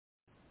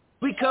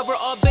We cover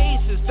all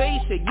bases,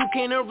 face it, you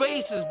can't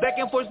erase us. Back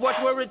and forth, watch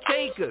where it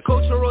take us.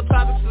 Cultural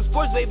topics of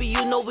sports, baby,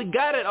 you know we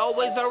got it.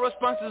 Always our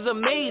response is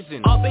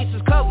amazing. All bases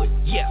covered,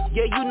 yeah,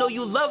 you know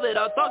you love it.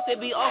 Our thoughts, they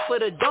be off of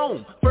the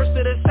dome. First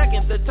to the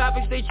second, the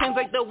topics, they change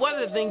like the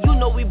weather. Then you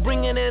know we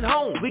bringing it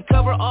home. We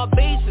cover all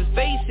bases,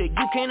 face it,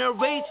 you can't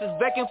erase us.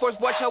 Back and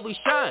forth, watch how we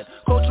shine.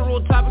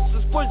 Cultural topics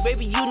of sports,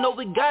 baby, you know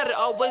we got it.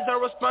 Always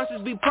our responses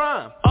be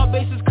prime. All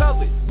bases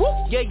covered, woo,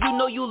 yeah, you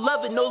know you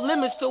love it. No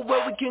limits to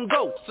where we can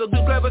go. So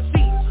just grab a seat.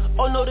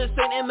 Oh no, this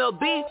ain't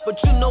MLB, but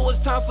you know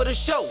it's time for the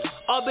show.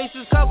 All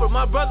bases covered,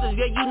 my brothers,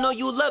 yeah, you know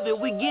you love it.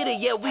 We get it,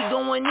 yeah, we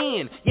going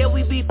in. Yeah,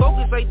 we be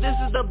focused like this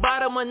is the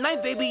bottom of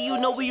ninth, baby, you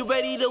know we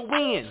ready to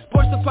win.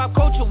 Sports and pop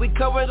culture, we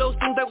cover those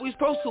things that we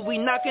supposed to. We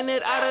knocking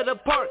it out of the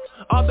park.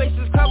 All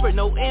bases covered,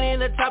 no any in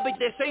the topic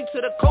that's safe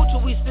to the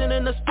culture. We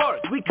sending the spark.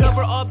 We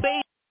cover all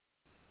bases.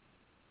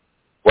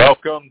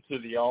 Welcome to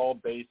the All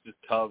Bases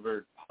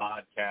Covered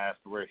podcast.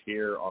 We're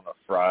here on a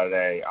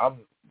Friday. I'm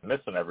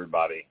missing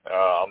everybody.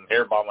 I'm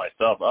here by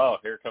myself. Oh,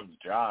 here comes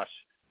Josh.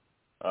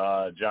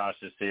 Josh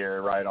is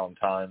here right on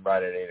time,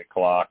 right at 8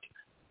 o'clock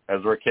as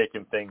we're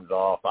kicking things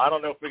off. I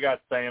don't know if we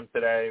got Sam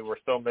today. We're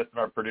still missing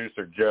our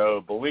producer,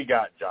 Joe, but we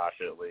got Josh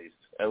at least.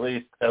 At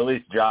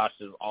least Josh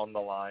is on the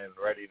line,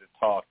 ready to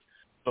talk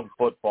some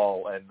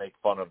football and make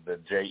fun of the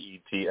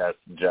Jets,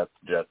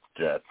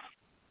 Jets.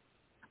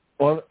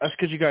 Well, that's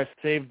because you guys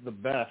saved the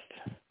best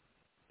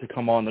to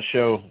come on the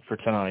show for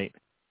tonight.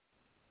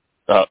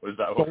 Is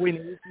that what we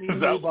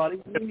knew,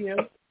 buddy. We knew.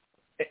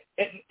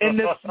 In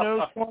the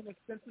snowstorm of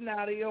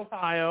Cincinnati,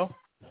 Ohio,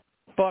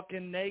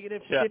 fucking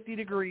negative 50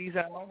 degrees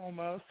out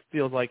almost.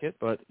 Feels like it,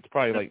 but it's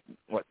probably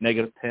like,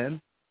 negative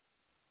 10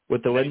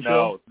 with the wind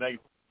chill? No,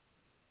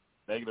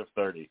 negative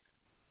 30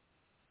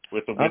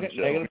 with the wind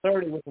chill. Negative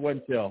 30 with the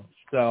wind chill.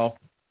 So,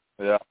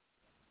 yeah.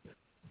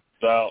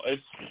 So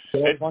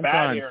it's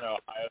bad here in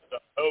Ohio. So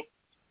I hope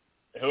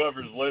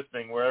whoever's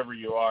listening, wherever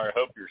you are, I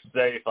hope you're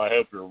safe. I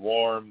hope you're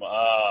warm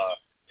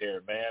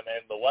here, man.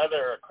 And the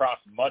weather across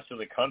much of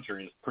the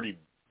country is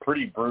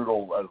pretty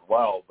brutal as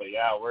well. But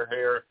yeah, we're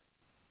here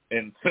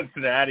in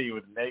Cincinnati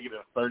with negative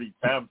 30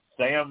 temps.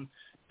 Sam's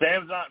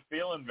not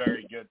feeling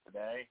very good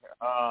today.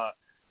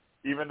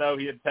 Even though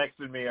he had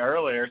texted me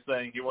earlier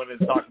saying he wanted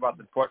to talk about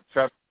the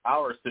Trevor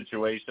Bauer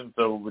situation,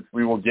 which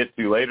we will get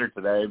to later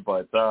today.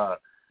 But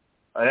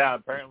yeah,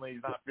 apparently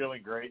he's not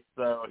feeling great,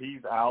 so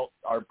he's out.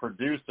 Our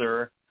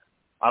producer,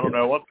 I don't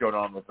know what's going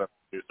on with the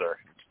producer.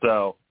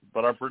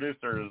 But our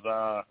producer is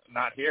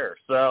not here.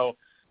 So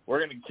we're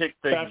going to kick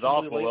things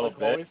off a little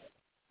bit. Always.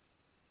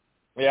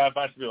 Yeah, if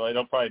I should be late,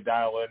 he'll probably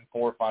dial in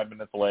 4 or 5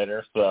 minutes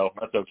later, so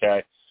that's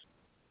okay.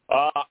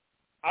 I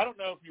don't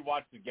know if you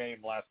watched the game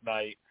last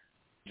night,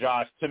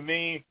 Josh. To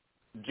me,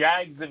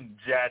 Jags and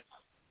Jets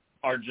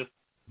are just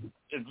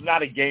 – it's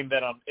not a game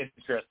that I'm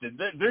interested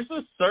in. There's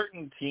just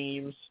certain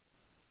teams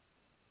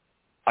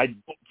I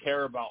don't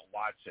care about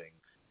watching,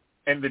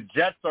 and the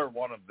Jets are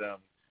one of them.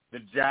 The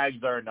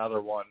Jags are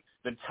another one.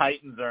 The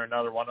Titans are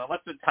another one.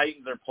 Unless the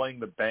Titans are playing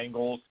the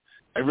Bengals,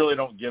 I really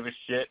don't give a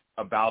shit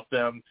about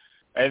them.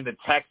 And the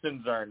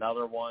Texans are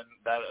another one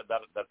that's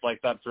like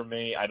that for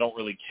me. I don't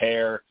really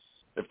care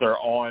if they're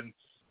on.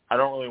 I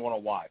don't really want to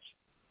watch.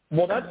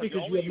 Well, that's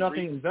because you have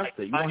nothing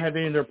invested. You don't have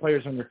any of their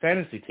players on your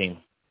fantasy team.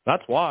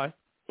 That's why.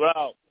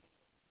 Well,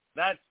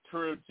 that's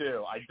true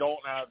too. I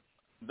don't have.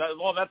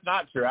 Well, that's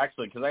not true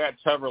actually, because I got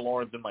Trevor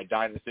Lawrence in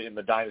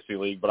the dynasty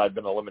league, but I've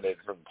been eliminated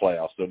from the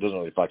playoffs, so it doesn't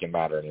really fucking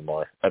matter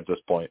anymore at this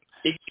point.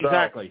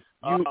 Exactly.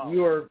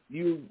 So,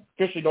 you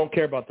officially don't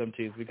care about them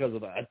teams because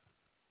of that.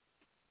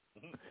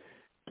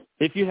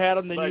 If you had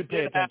them, then you'd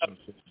pay attention.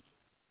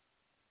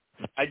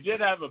 I did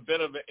have a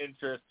bit of an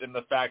interest in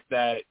the fact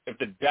that if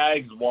the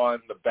Jags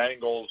won, the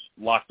Bengals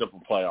locked up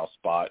a playoff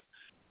spot,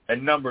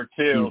 and number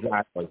two,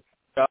 exactly.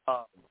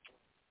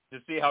 To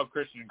see how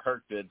Christian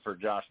Kirk did for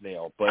Josh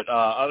Neal. But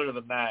other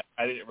than that,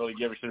 I didn't really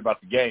give a shit about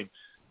the game.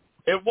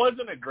 It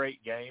wasn't a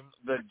great game.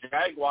 The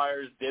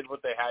Jaguars did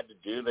what they had to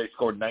do. They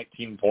scored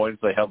 19 points.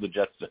 They held the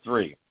Jets to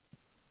 3.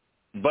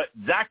 But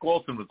Zach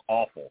Wilson was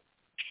awful.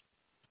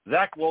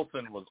 Zach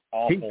Wilson was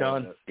awful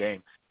in this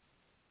game.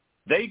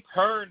 They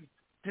turned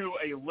to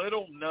a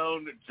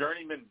little-known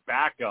journeyman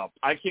backup.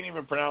 I can't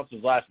even pronounce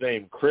his last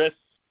name. Chris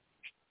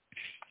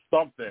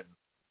something.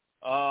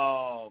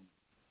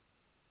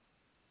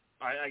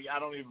 I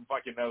don't even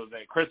fucking know his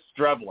name. Chris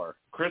Strevler,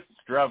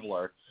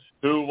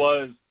 who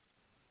was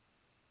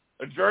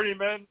a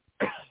journeyman.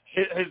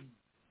 His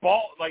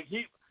ball,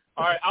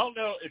 all right, I don't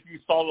know if you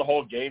saw the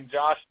whole game,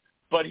 Josh,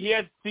 but he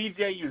had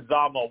C.J.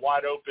 Uzomah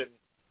wide open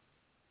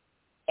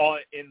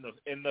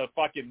in the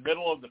fucking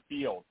middle of the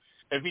field.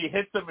 If he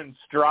hits him in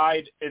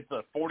stride, it's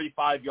a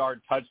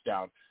 45-yard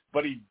touchdown.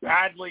 But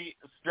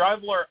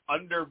Strevler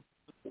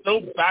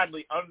so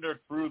badly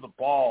underthrew the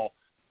ball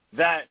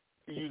that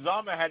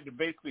Uzomah had to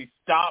basically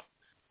stop,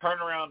 turn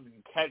around,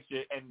 and catch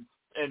it,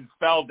 and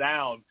fell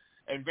down,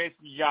 and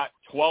basically got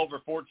 12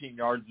 or 14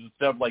 yards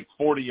instead of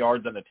 40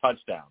 yards and a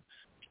touchdown.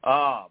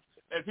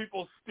 And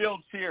people still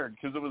cheered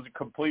because it was a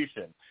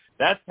completion.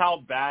 That's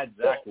how bad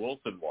Zach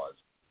Wilson was.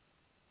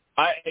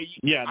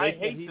 He's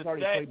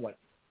already played what?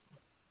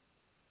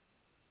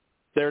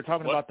 They were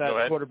talking about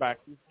that quarterback.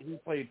 He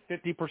played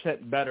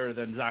 50% better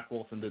than Zach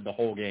Wilson did the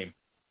whole game.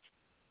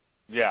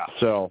 Yeah.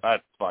 So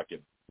that's fucking.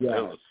 Yeah.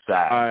 It was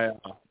sad.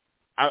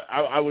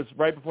 I was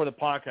right before the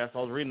podcast. I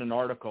was reading an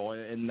article,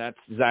 and that's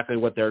exactly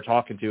what they're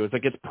talking to. It's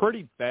like it's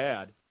pretty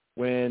bad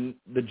when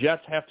the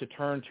Jets have to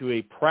turn to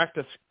a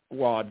practice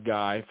squad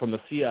guy from the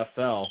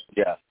CFL.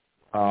 Yeah.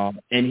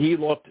 And he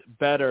looked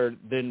better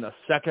than the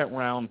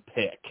second-round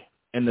pick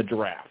in the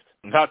draft.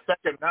 Not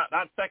second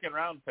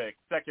round pick,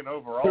 second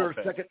overall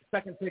pick.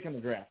 Second pick in the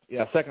draft.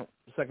 Yeah, second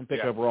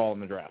pick overall in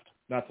the draft.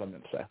 That's what I'm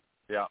going to say.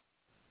 Yeah.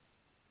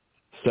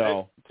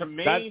 So to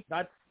me,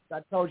 that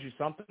tells you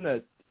something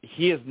that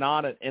he is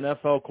not an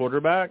NFL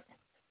quarterback.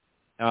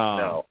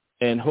 No.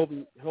 And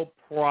he'll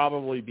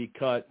probably be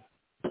cut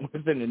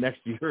within the next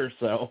year or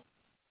so.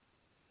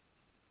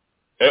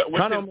 It's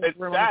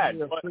sad.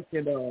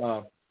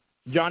 Freaking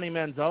Johnny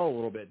Manziel a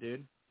little bit,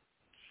 dude.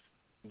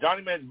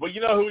 Johnny Manziel. Well,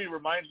 you know who he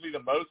reminds me the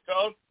most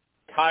of?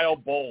 Kyle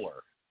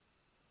Bowler.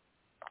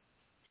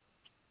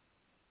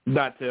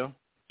 That too.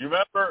 You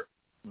remember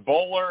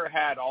Bowler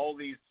had all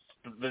this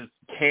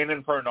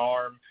cannon for an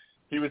arm.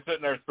 He was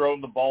sitting there throwing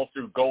the ball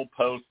through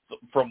goalposts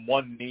from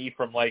one knee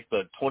from like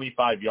the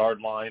 25-yard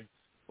line.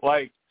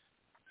 Like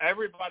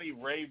everybody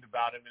raved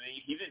about him, and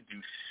he didn't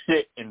do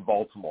shit in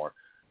Baltimore.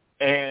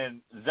 And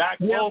Zach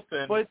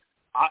Wilson,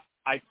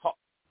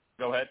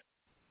 go ahead.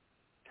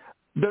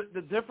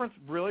 The difference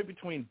really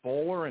between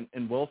Bowler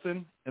and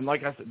Wilson, and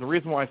like I said, the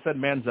reason why I said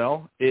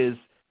Manziel is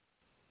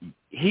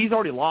he's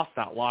already lost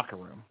that locker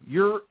room.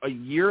 You're a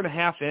year and a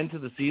half into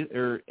the season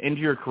or into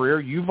your career,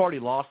 you've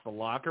already lost the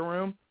locker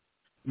room.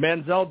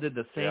 Manziel did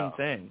the same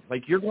thing.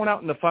 Like you're going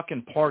out in the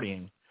fucking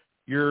partying.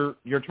 You're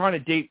trying to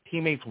date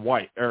teammates'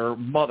 wife or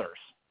mothers.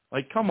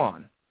 Like, come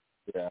on.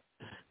 Yeah.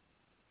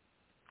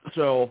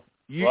 So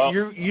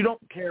you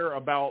don't care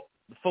about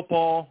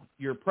football.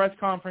 Your press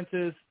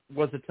conferences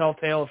was a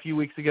telltale a few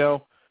weeks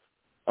ago.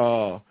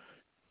 Do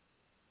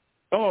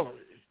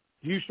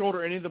you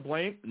shoulder any of the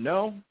blame?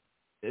 No.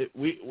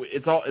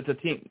 It's a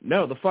team.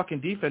 No, the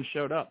fucking defense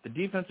showed up. The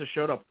defense has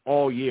showed up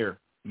all year.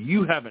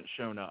 You haven't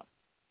shown up.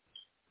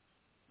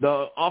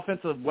 The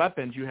offensive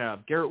weapons you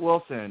have, Garrett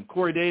Wilson,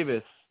 Corey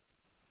Davis,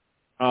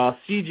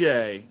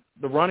 CJ,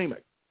 the running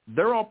back,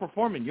 they're all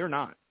performing. You're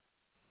not.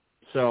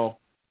 So,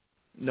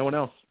 no one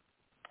else.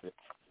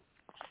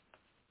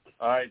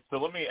 All right, so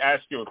let me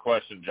ask you a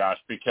question, Josh,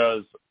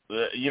 because,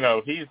 there's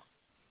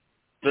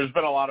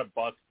been a lot of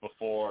busts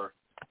before.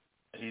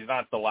 He's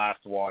not the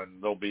last one.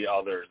 There'll be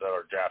others that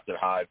are drafted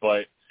high.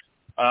 But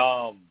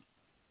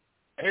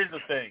here's the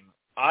thing.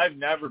 I've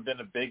never been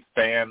a big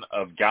fan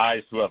of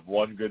guys who have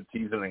one good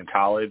season in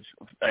college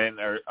and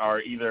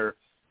are either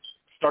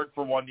start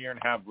for 1 year and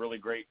have really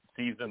great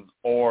seasons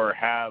or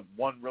have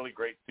one really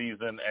great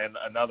season and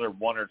another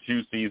one or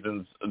two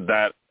seasons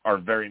that are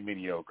very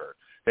mediocre.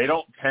 They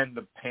don't tend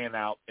to pan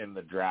out in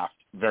the draft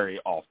very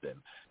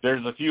often.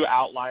 There's a few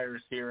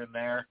outliers here and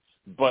there,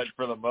 but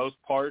for the most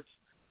part,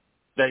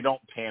 they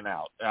don't pan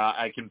out.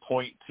 I can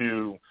point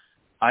to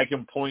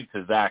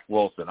Zach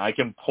Wilson. I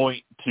can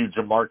point to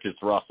Jamarcus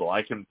Russell.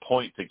 I can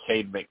point to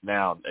Cade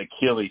McNown,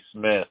 Achilles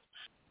Smith.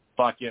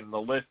 Fucking the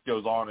list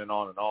goes on and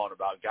on and on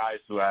about guys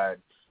who had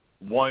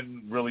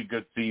one really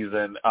good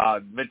season.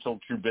 Mitchell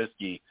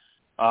Trubisky,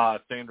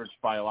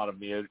 sandwiched by a lot of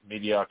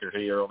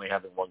mediocrity or only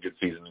having one good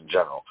season in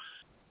general.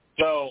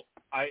 So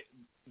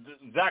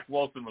Zach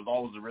Wilson was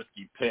always a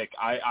risky pick.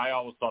 I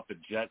always thought the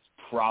Jets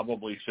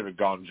probably should have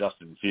gone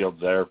Justin Fields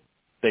there.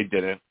 They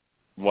didn't.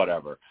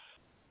 Whatever.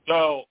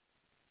 So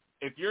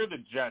if you're the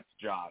Jets,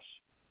 Josh,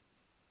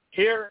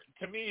 here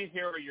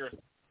are your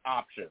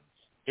options.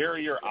 Here are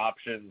your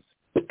options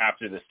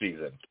after the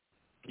season.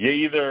 You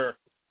either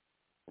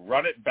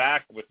run it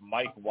back with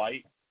Mike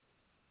White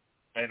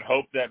and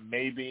hope that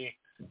maybe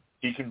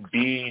he can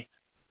be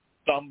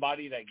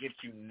somebody that gets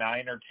you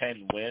 9 or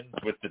 10 wins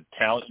with the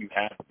talent you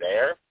have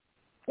there.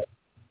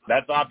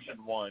 That's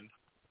option one.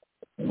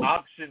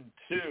 Option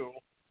two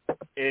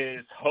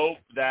is hope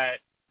that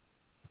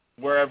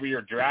wherever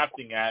you're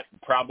drafting at,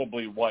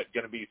 probably going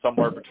to be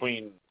somewhere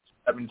between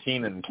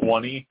 17 and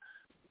 20,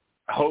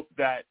 hope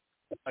that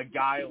a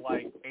guy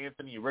like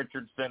Anthony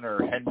Richardson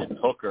or Hendon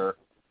Hooker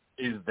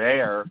is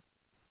there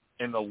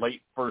in the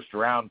late first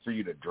round for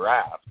you to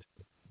draft.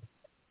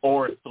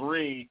 Or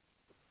three,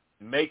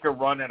 make a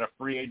run at a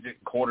free agent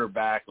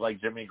quarterback like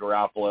Jimmy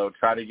Garoppolo,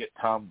 try to get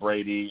Tom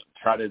Brady,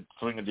 try to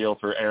swing a deal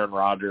for Aaron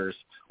Rodgers,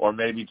 or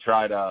maybe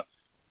try to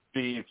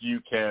see if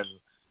you can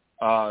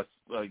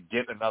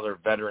get another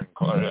veteran,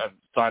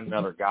 sign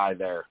another guy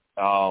there,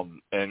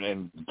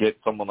 and get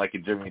someone like a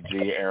Jimmy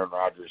G, Aaron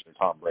Rodgers, or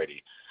Tom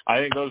Brady. I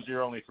think those are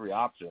your only three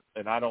options,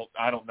 and I don't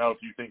know if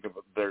you think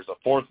there's a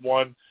fourth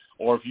one,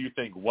 or if you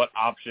think what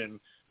option,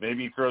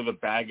 maybe throw the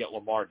bag at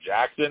Lamar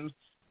Jackson,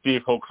 see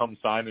if he'll come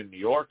sign in New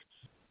York.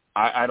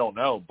 I don't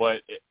know,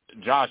 but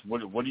Josh, what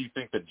do you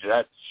think the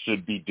Jets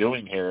should be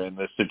doing here in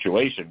this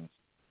situation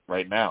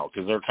right now?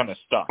 Because they're kind of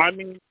stuck. I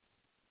mean,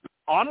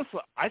 honestly,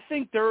 I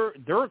think they're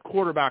a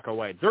quarterback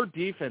away. Their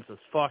defense is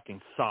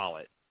fucking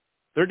solid.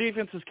 Their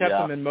defense has kept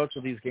them in most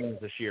of these games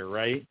this year,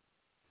 right?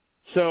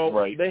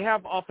 So they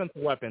have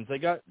offensive weapons. They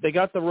got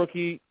the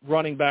rookie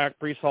running back,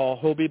 Breece Hall.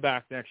 He'll be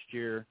back next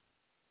year.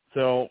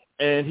 So,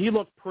 and he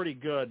looked pretty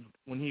good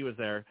when he was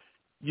there.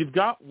 You've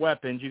got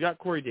weapons. You got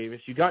Corey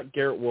Davis. You got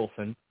Garrett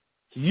Wilson.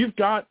 So you've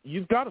got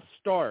a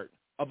start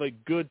of a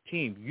good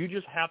team. You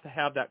just have to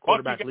have that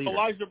quarterback leader. You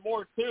got Elijah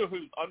Moore too,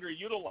 who's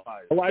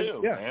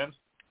underutilized man.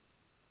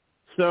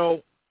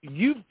 So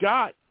you've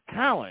got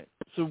talent.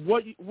 So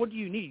what do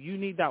you need? You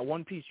need that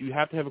one piece. You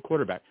have to have a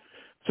quarterback.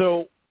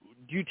 So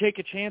do you take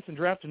a chance and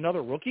draft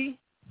another rookie?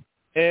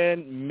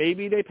 And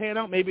maybe they pan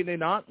out, maybe they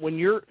not. When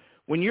you're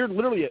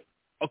literally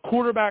a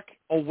quarterback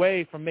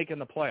away from making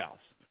the playoffs,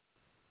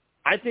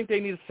 I think they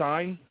need to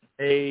sign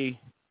a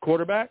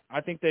quarterback.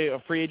 I think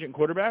a free agent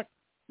quarterback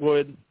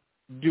would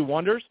do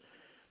wonders.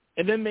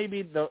 And then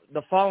maybe the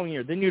following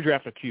year, then you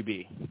draft a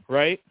QB,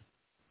 right?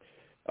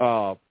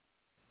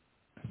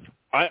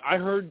 I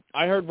heard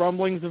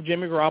rumblings of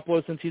Jimmy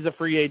Garoppolo since he's a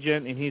free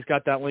agent and he's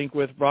got that link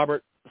with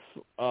Robert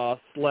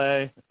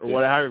Slay or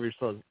whatever you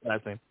spell his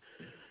last name.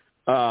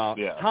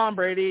 Tom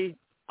Brady.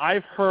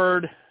 I've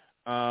heard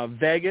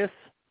Vegas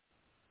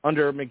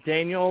under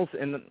McDaniels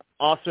and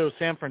also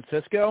San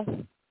Francisco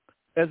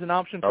as an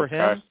option for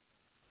him.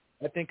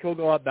 I think he'll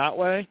go out that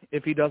way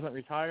if he doesn't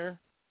retire.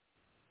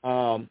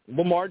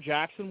 Lamar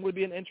Jackson would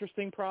be an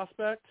interesting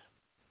prospect.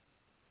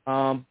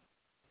 And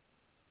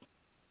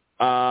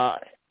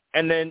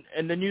then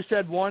you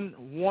said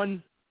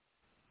one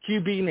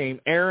QB name,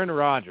 Aaron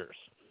Rodgers.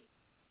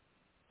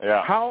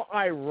 Yeah. How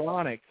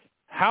ironic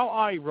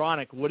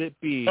would it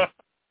be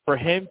for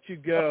him to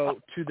go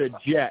to the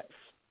Jets?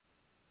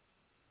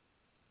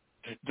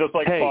 Just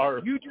like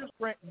Favre.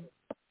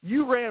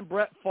 You ran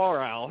Brett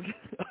Favre out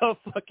of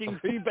fucking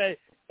Green Bay,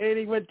 and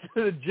he went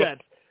to the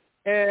Jets.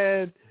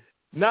 And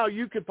now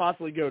you could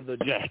possibly go to the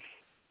Jets.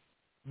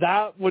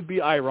 That would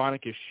be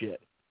ironic as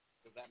shit.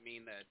 Does that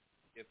mean that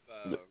if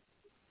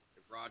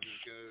Rodgers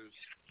goes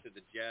to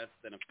the Jets,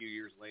 then a few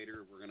years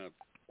later we're going to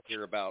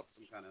hear about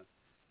some kind of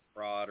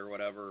fraud or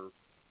whatever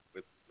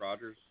with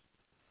Rodgers?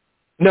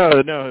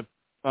 No,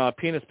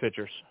 penis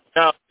pictures.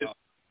 No,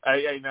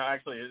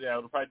 actually,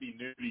 it'll probably be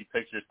nudie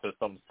pictures to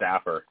some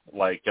staffer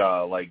like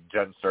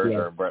Jen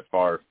Sturger and Brett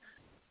Favre,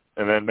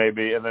 and then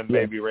maybe Aaron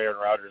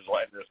Rodgers will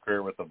end his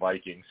career with the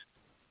Vikings.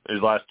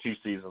 His last 2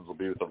 seasons will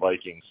be with the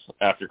Vikings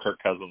after Kirk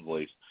Cousins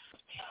leaves.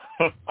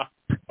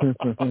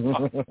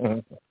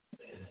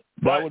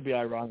 That would be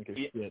ironic as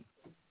shit.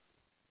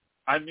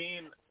 I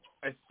mean,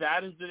 as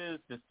sad as it is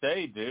to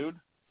say, dude,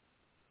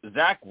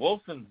 Zach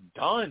Wilson's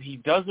done. He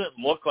doesn't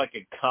look like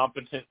a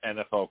competent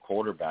NFL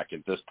quarterback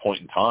at this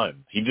point in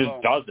time. He just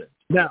doesn't.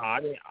 No,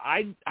 I mean,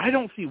 I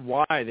don't see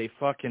why they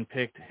fucking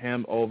picked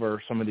him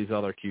over some of these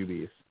other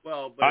QBs.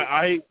 Well, but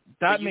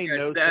that made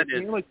no sense.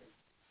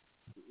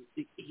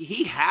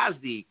 He has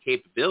the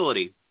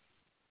capability,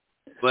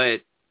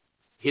 but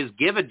his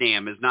give a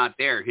damn is not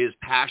there. His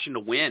passion to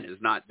win is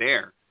not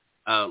there.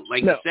 You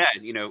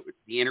said,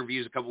 the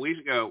interviews a couple weeks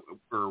ago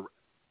or a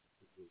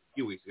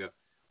few weeks ago,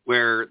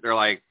 where they're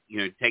like,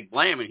 take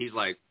blame, and he's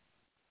like,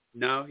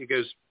 no. He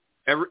goes,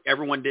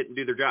 everyone didn't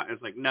do their job. And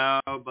it's like, no,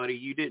 buddy,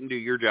 you didn't do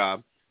your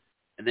job.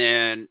 And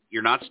then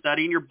you're not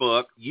studying your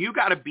book. You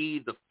got to be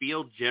the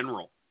field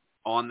general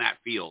on that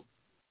field.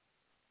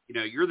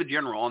 You're the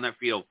general on that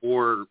field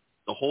for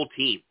the whole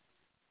team.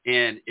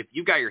 And if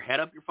you got your head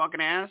up your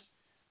fucking ass,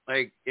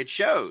 like, it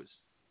shows.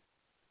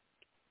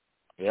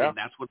 Yeah. And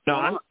that's what's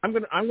going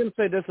on. I'm gonna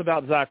say this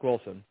about Zach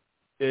Wilson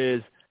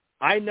is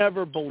I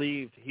never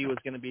believed he was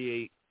going to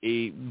be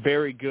a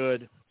very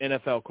good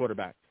NFL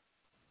quarterback.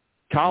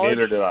 College,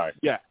 neither did I.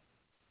 Yeah.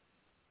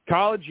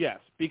 College, yes,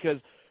 because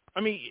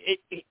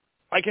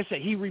like I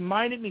said, he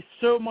reminded me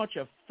so much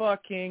of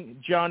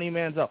fucking Johnny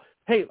Manziel.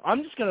 Hey,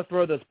 I'm just going to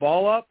throw this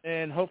ball up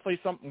and hopefully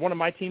one of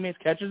my teammates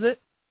catches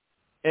it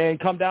and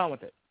come down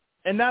with it.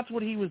 And that's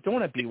what he was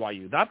doing at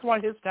BYU. That's why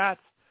his stats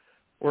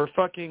were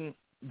fucking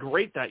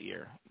great that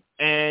year.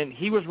 And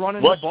he was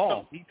running the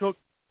ball. He took.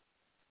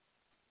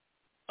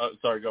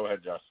 Sorry, go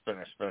ahead, Josh.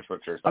 Finish what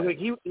you're saying. I mean,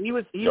 he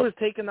was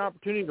taking the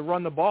opportunity to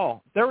run the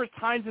ball. There were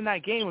times in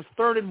that game it was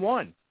 3rd and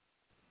 1,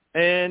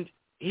 and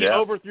he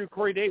overthrew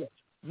Corey Davis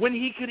when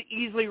he could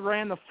easily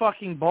ran the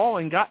fucking ball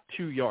and got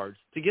 2 yards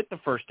to get the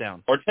first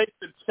down. Or take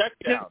the check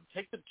down.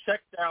 Take the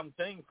check down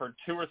thing for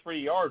 2 or 3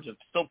 yards. It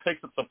still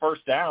picks up the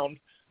first down.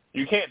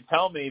 You can't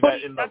tell me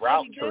that in the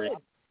route tree.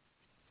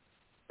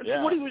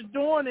 That's what he was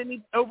doing, and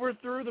he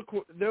overthrew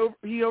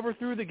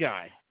the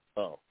guy.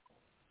 Oh,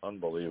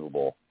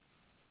 unbelievable.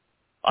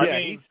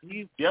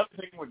 He's the other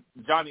thing with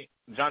Johnny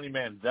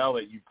Manziel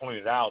that you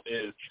pointed out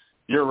is,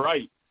 you're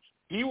right.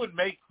 He would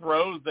make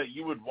throws that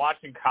you would watch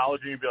in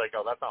college and you'd be like,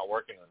 oh, that's not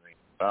working in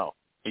the NFL.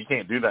 He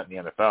can't do that in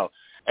the NFL.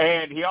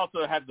 And he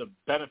also had the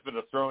benefit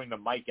of throwing to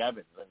Mike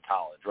Evans in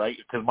college, right?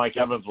 Because Mike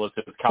Evans was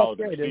his college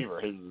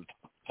receiver, his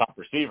top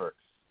receiver.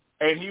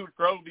 And he would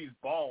throw these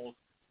balls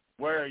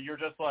where you're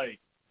just like,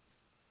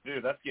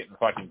 dude, that's getting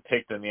fucking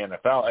picked in the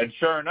NFL. And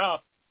sure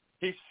enough,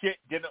 his shit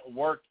didn't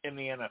work in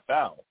the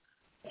NFL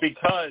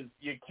because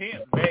you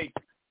can't make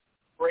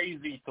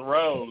crazy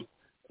throws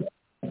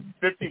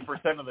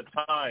 50% of the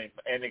time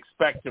and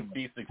expect to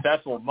be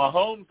successful.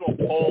 Mahomes will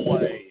pull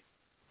a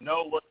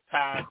no-look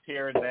pass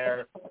here and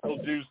there. He'll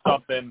do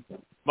something.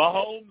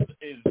 Mahomes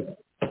is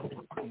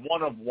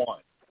one of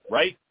one,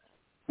 right?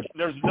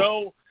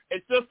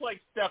 It's just like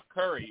Steph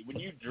Curry. When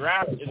you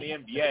draft in the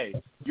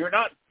NBA, you're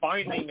not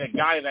finding a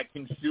guy that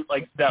can shoot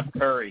like Steph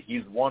Curry.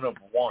 He's one of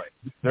one.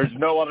 There's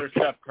no other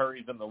Steph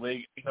Currys in the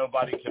league.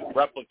 Nobody can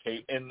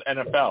replicate in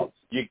NFL.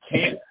 You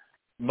can't.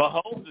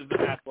 Mahomes is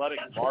an athletic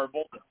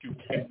marvel that you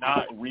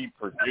cannot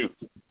reproduce.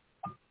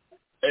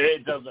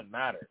 It doesn't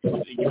matter.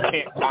 You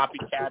can't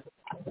copycat it.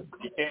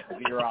 You can't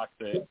Xerox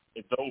it.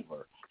 It's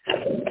over.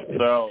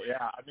 So,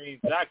 yeah, I mean,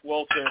 Zach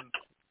Wilson,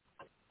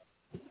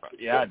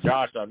 yeah,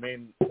 Josh, I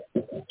mean,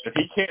 if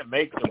he can't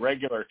make the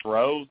regular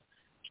throws,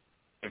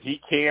 if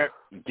he can't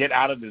get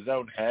out of his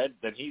own head,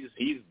 then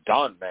he's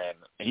done, man.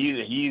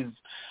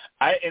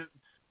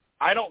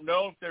 I don't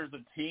know if there's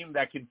a team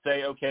that can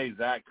say, okay,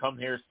 Zach, come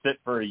here, sit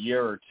for a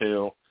year or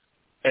two,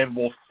 and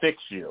we'll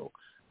fix you.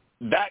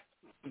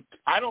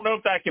 I don't know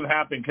if that can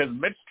happen because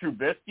Mitch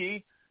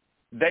Trubisky,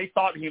 they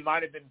thought he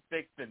might have been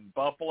fixed in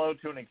Buffalo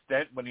to an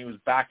extent when he was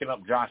backing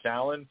up Josh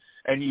Allen,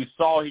 and you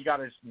saw he got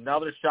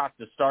another shot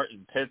to start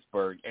in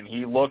Pittsburgh, and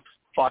he looked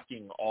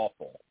fucking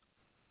awful.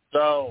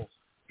 So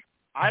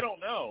I don't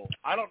know.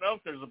 I don't know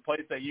if there's a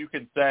place that you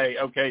can say,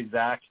 okay,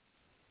 Zach,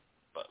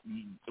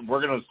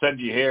 we're going to send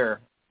you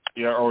here,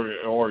 you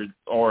know,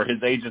 or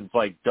his agent's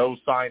like, go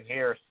sign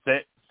here,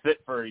 sit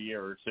for a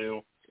year or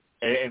two,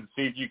 and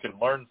see if you can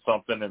learn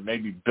something and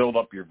maybe build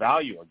up your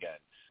value again.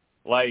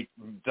 Like,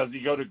 does he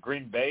go to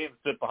Green Bay and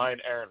sit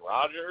behind Aaron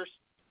Rodgers?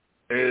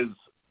 Aaron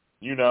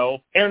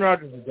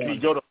Rodgers is done. He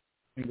go to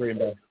Green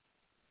Bay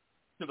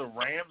to the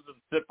Rams and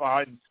sit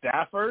behind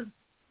Stafford?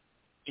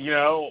 You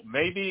know,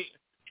 maybe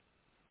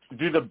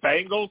do the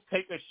Bengals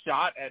take a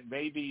shot at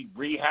maybe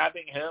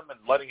rehabbing him and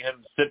letting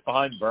him sit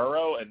behind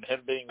Burrow and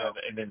him being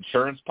an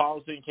insurance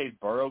policy in case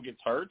Burrow gets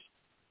hurt?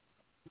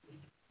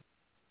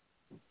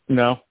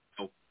 No.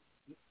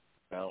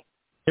 No.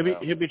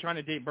 He'll be trying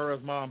to date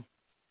Burrow's mom.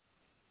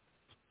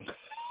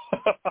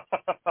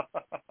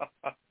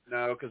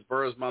 No, because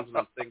Burrow's mom's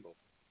not single.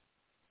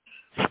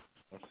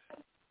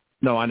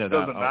 No, I know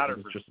that.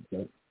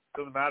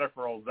 Doesn't matter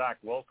for old Zach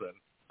Wilson.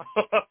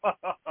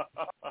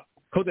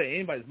 Could date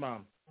anybody's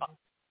mom.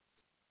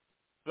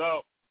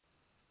 So,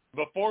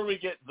 before we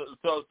get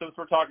since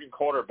we're talking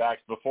quarterbacks,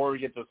 before we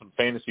get to some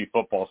fantasy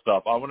football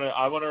stuff, I want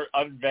to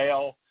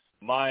unveil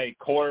my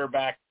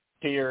quarterback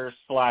tier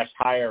 /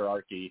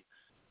 hierarchy,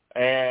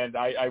 and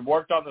I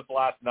worked on this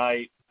last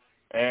night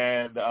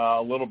and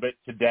a little bit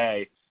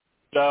today.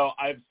 So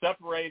I've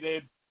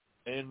separated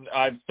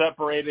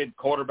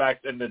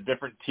quarterbacks into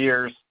different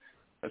tiers.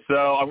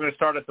 So I'm going to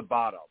start at the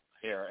bottom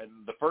here, and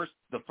the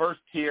first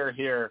tier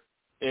here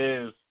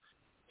is,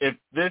 if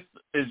this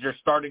is your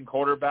starting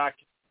quarterback,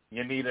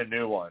 you need a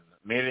new one,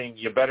 meaning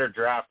you better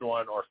draft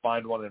one or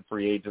find one in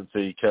free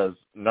agency because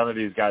none of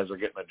these guys are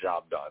getting the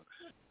job done.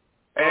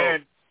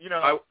 And, you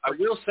know, I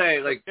will say,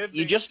 like,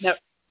 you just never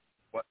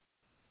 – what?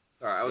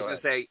 Sorry, I was going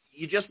to say,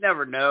 you just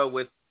never know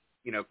with,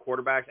 you know,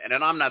 quarterbacks. And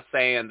then I'm not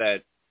saying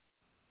that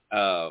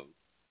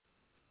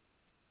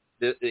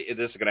this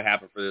is going to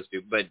happen for this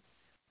dude, but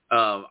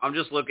I'm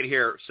just looking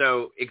here.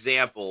 So,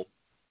 example.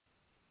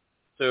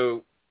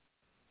 So,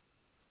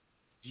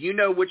 do you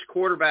know which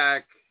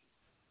quarterback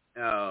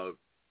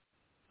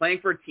playing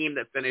for a team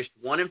that finished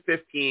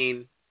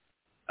 1-15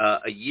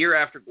 a year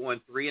after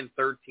going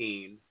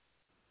 3-13?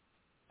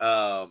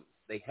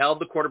 They held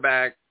the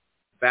quarterback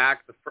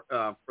back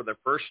for their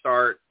first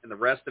start and the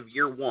rest of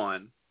year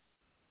one.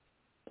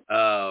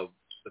 The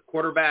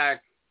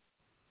quarterback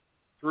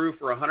threw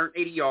for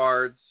 180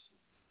 yards,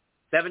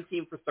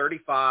 17 for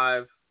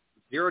 35,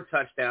 0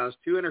 touchdowns,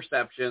 2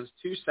 interceptions,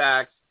 2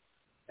 sacks,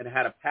 and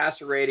had a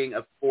passer rating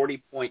of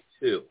 40.2.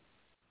 You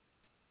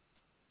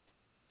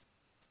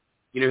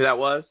know who that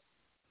was?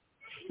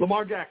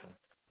 Lamar Jackson.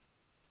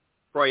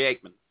 Troy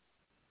Aikman.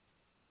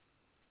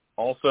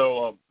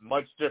 Also a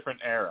much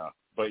different era,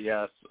 but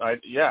yes,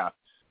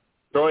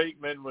 Troy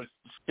Aikman was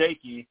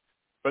shaky,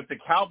 but the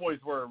Cowboys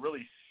were a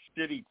really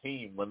shitty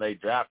team when they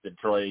drafted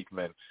Troy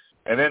Aikman,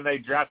 and then they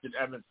drafted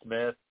Emmitt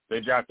Smith, they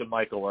drafted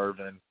Michael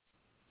Irvin,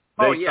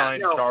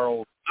 signed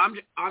Charles.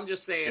 I'm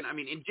just saying. I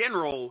mean, in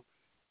general,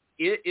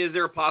 is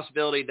there a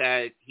possibility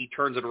that he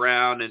turns it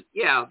around? And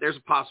yeah, there's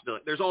a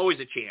possibility. There's always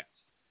a chance,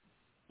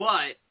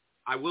 but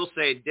I will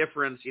say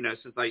difference. You know,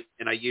 since I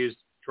used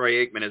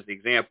Troy Aikman as the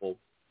example.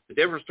 The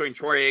difference between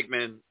Troy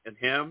Aikman and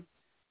him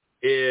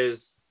is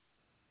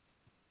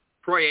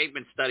Troy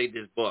Aikman studied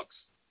his books.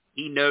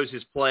 He knows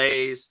his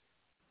plays.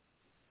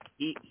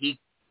 He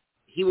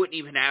wouldn't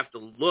even have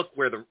to look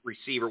where the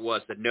receiver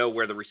was to know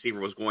where the receiver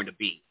was going to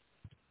be.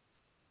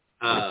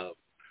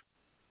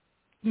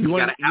 You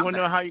want to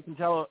know how you can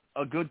tell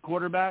a good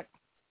quarterback?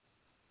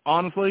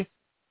 Honestly,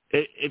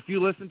 if you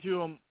listen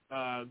to him,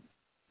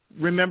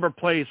 remember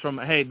plays from,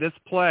 hey, this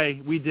play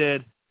we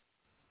did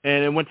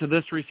and it went to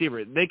this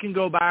receiver. They can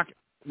go back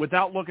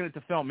without looking at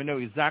the film and know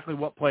exactly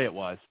what play it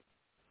was.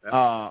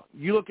 Yep.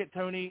 You look at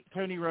Tony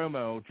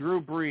Romo,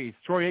 Drew Brees,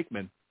 Troy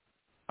Aikman,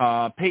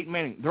 Peyton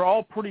Manning. They're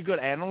all pretty good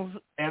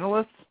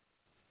analysts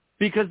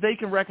because they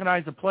can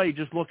recognize a play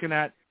just looking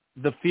at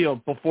the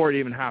field before it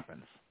even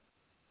happens.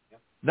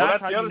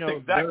 That's how you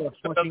know they're a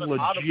fucking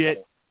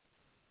legit.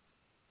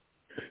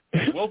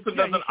 Wilson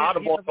doesn't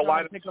audible at the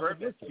line of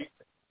scrimmage.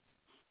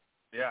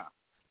 Yeah,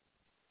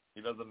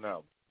 he doesn't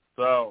know.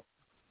 So,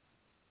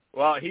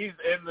 well, he's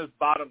in this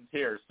bottom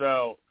tier.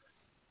 So,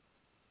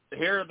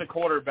 here are the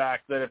quarterbacks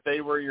that if they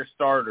were your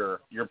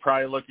starter, you're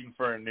probably looking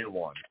for a new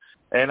one.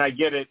 And I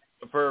get it.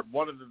 For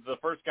one of the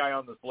first guy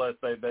on this list,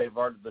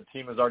 the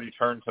team has already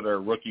turned to their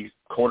rookie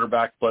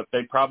quarterback, but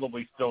they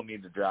probably still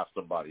need to draft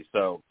somebody.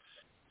 So,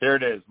 here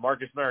it is: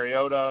 Marcus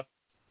Mariota,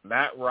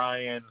 Matt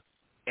Ryan,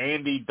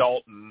 Andy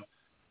Dalton,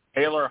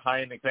 Taylor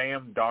Heinicke,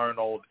 Sam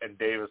Darnold, and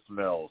Davis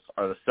Mills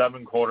are the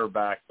 7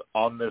 quarterbacks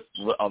on this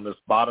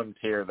bottom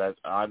tier that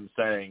I'm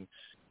saying,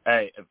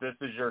 hey, if this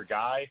is your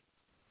guy,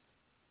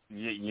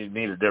 you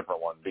need a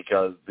different one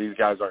because these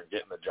guys aren't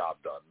getting the job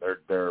done.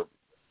 They're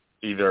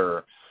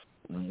either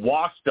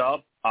washed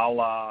up a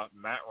la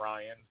Matt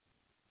Ryan,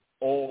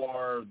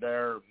 or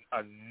they're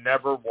a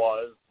never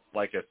was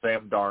like a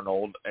Sam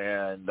Darnold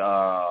and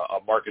a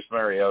Marcus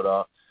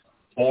Mariota,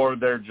 or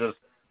they're just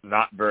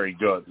not very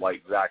good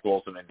like Zach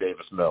Wilson and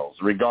Davis Mills.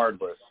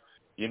 Regardless,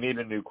 you need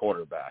a new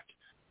quarterback.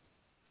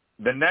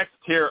 The next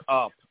tier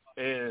up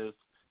is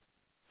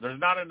there's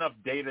not enough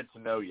data to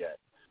know yet.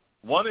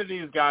 One of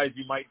these guys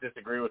you might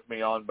disagree with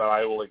me on, but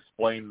I will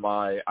explain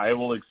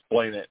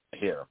it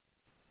here.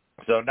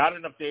 So not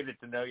enough data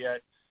to know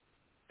yet.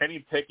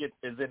 Kenny Pickett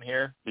is in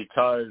here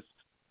because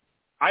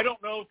I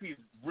don't know if he's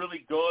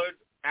really good,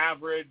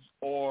 average,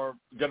 or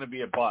going to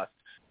be a bust.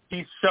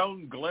 He's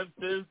shown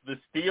glimpses. The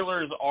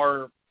Steelers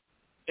are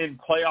in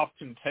playoff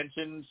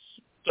contention,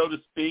 so to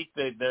speak.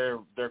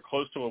 They're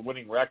close to a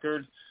winning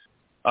record.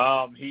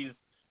 He's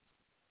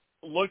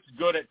looked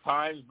good at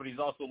times, but he's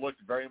also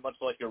looked very much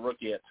like a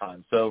rookie at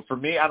times. So for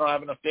me, I don't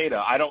have enough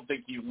data. I don't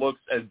think he looks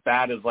as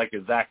bad as like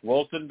a Zach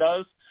Wilson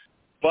does,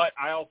 but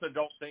I also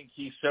don't think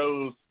he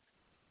shows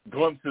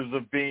glimpses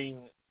of being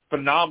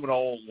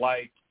phenomenal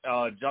like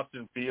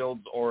Justin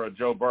Fields or a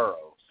Joe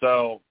Burrow.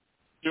 So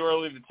too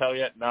early to tell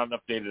yet, not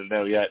enough data to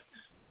know yet.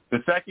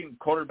 The second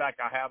quarterback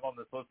I have on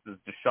this list is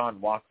Deshaun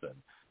Watson.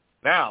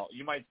 Now,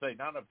 you might say,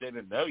 not enough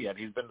data to know yet.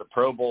 He's been to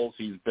Pro Bowls.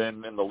 He's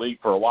been in the league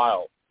for a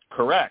while.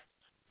 Correct.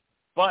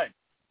 But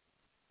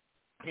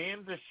can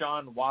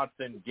Deshaun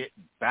Watson get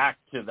back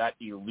to that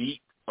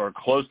elite or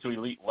close to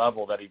elite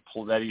level that he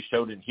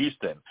showed in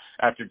Houston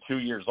after 2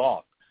 years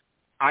off?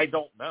 I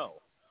don't know.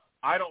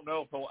 I don't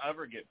know if he'll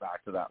ever get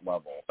back to that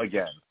level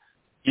again.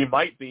 He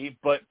might be,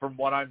 but from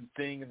what I'm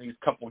seeing in these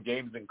couple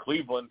games in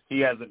Cleveland, he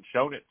hasn't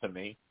shown it to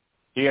me.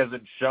 He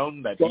hasn't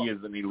shown that he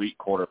is an elite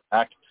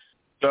quarterback.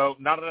 So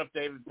not enough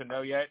data to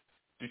know yet.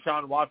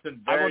 Deshaun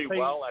Watson very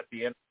well at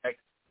the end.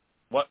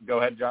 What? Go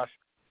ahead, Josh.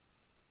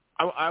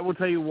 I will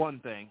tell you one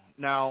thing.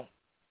 Now,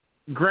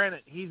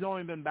 granted, he's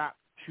only been back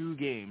 2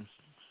 games.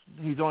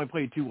 He's only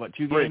played 2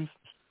 games?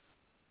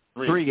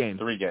 3 games.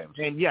 3 games.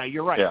 And, yeah,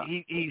 you're right. Yeah.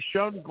 He's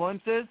shown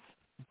glimpses,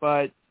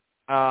 but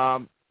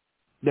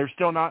they're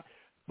still not.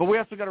 But we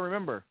also got to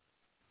remember,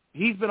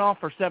 he's been off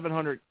for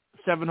 700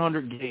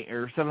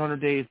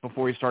 days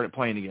before he started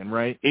playing again,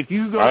 right? If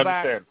you go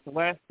back the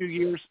last 2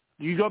 years,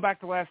 you go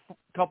back the last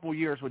couple of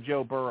years with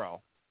Joe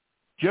Burrow.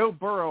 Joe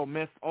Burrow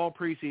missed all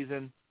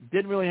preseason,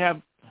 didn't really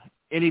have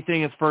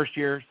anything his first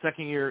year,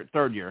 second year,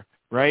 third year,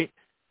 right?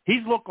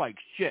 He's looked like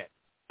shit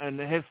in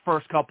his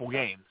first couple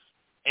games,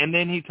 and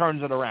then he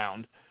turns it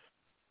around.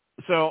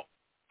 So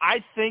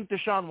I think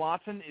Deshaun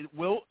Watson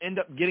will end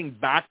up getting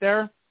back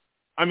there.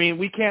 I mean,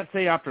 we can't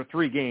say after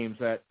 3 games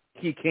that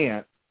he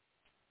can't.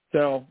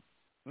 So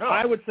no,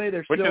 I would say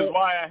they're still, is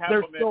why I have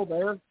they're them still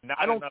there.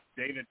 I don't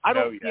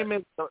see him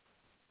in.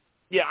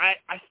 Yeah,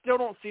 I still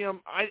don't see him.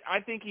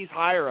 I think he's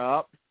higher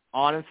up,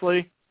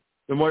 honestly,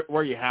 than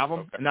where you have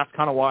him, and that's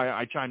kind of why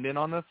I chimed in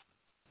on this.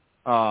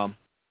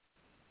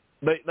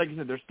 But like you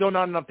said, there's still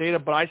not enough data,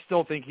 but I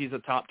still think he's a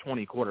top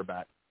 20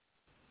 quarterback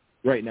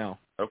right now.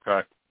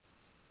 Okay.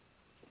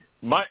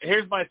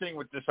 Here's my thing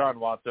with Deshaun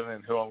Watson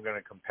and who I'm going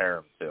to compare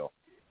him to.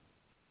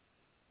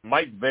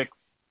 Mike Vick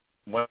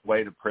went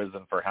away to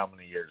prison for how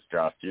many years,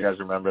 Josh? Do you guys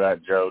remember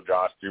that, Joe?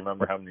 Josh, do you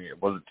remember how many?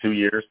 Was it 2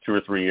 years, 2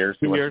 or 3 years?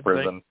 He went to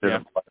prison.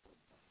 Didn't play.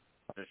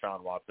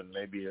 Deshaun Watson,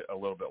 maybe a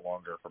little bit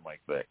longer for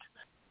Mike Vick.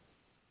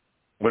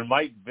 When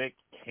Mike Vick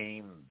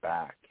came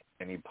back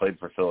and he played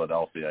for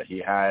Philadelphia, he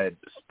had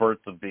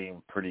spurts of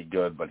being pretty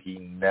good, but he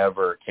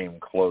never came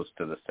close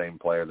to the same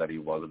player that he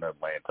was in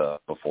Atlanta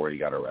before he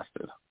got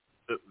arrested.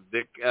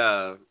 Vick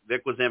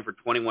was in for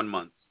 21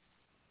 months.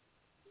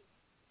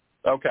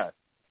 Okay.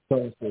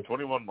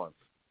 21 months.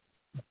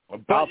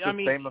 About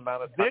the same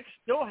amount of time. Vick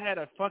still had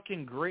a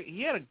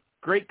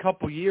great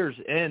couple years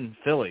in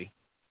Philly.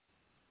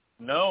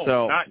 No,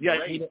 so, not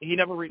great. He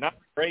never reached. Not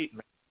great,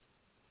 man.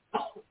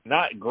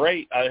 Not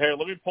great. Here,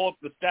 let me pull up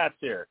the stats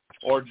here.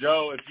 Or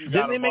Joe, if you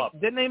got them up.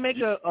 Didn't they make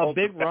a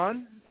big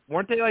run?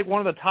 Weren't they like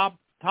one of the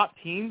top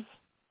teams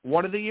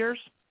one of the years?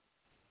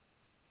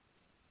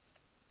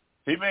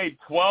 He made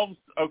 12.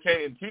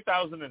 Okay, in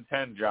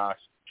 2010, Josh,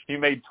 he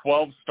made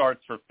 12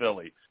 starts for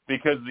Philly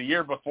because the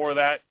year before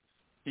that,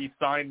 he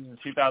signed in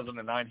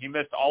 2009. He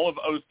missed all of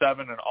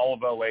 07 and all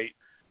of 08.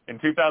 In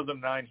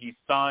 2009, he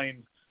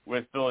signed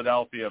with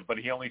Philadelphia, but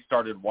he only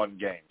started one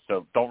game,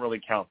 so don't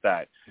really count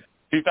that.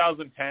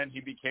 2010, he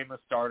became a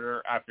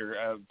starter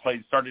after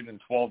started in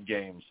 12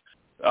 games.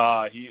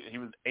 He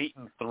was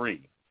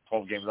 8-3,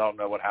 12 games. I don't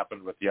know what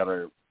happened with the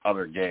other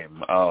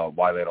game,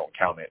 why they don't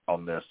count it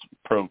on this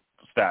pro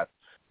stats.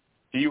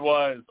 He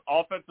was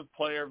Offensive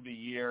Player of the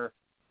Year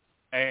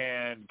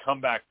and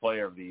Comeback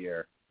Player of the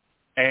Year,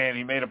 and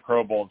he made a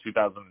Pro Bowl in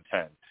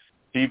 2010.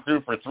 He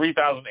threw for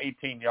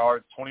 3,018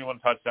 yards, 21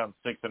 touchdowns,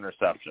 6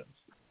 interceptions.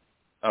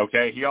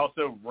 Okay, he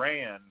also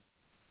ran.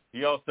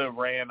 This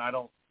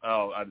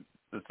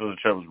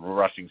shows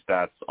rushing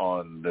stats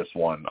on this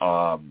one.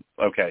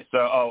 Okay, so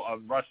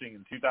on rushing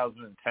in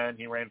 2010,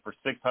 he ran for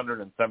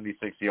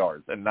 676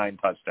 yards and 9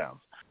 touchdowns.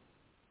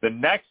 The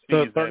next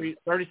season,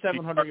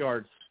 3,700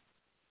 yards.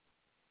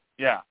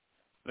 Yeah.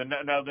 The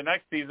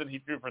next season, he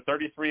threw for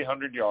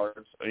 3,300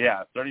 yards.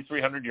 Yeah,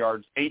 3,300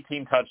 yards,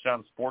 18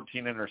 touchdowns,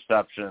 14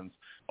 interceptions.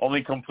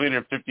 Only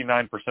completed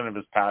 59% of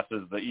his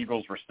passes. The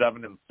Eagles were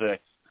 7-6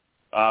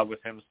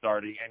 with him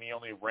starting, and he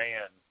only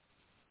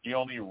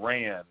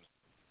ran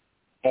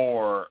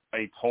for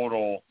a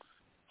total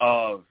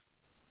of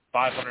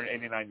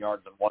 589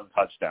 yards and 1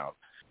 touchdown.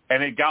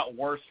 And it got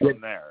worse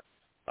from there.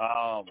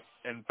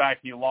 In fact,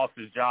 he lost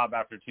his job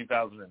after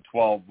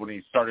 2012 when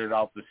he started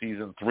out the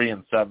season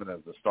 3-7 as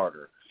the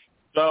starter.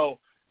 So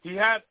he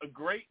had a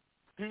great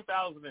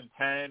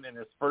 2010 and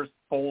his first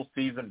full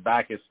season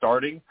back as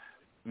starting.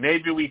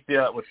 Maybe we see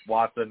that with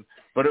Watson,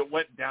 but it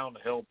went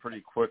downhill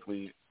pretty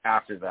quickly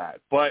after that.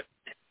 But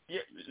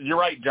you're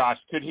right, Josh.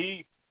 Could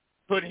he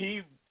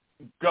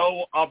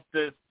go up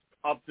this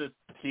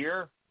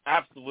tier?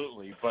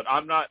 Absolutely, but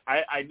I'm not.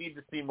 I need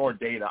to see more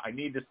data. I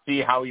need to see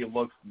how he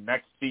looks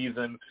next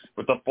season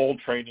with a full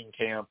training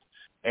camp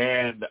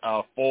and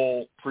a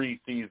full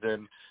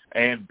preseason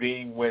and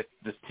being with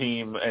this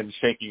team and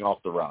shaking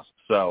off the rust.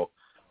 So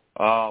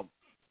I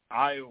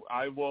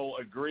will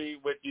agree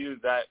with you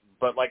that,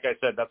 but like I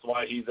said, that's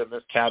why he's in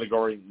this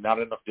category. Not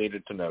enough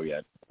data to know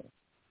yet,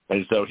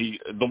 and so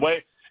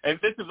and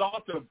this is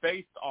also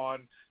based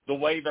on the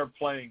way they're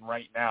playing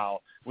right now,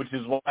 which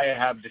is why I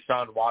have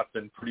Deshaun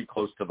Watson pretty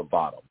close to the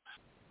bottom.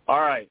 All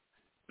right.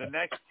 The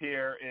next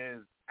tier is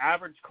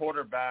average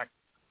quarterbacks,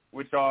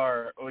 which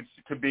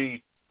could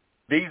be,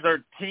 these are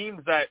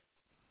teams that,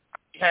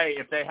 hey,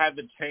 if they had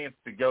the chance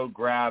to go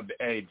grab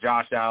a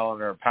Josh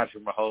Allen or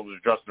Patrick Mahomes or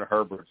Justin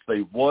Herbert,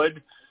 they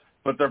would,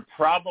 but they're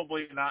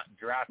probably not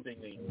drafting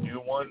a new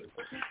one.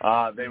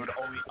 They would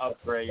only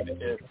upgrade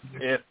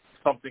if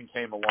something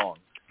came along.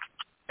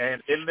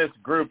 And in this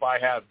group, I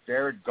have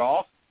Jared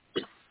Goff,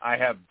 I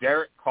have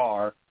Derek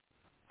Carr,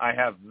 I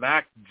have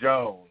Mac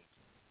Jones,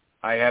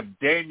 I have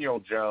Daniel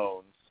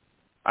Jones,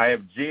 I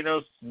have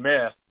Geno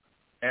Smith,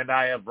 and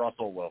I have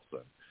Russell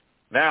Wilson.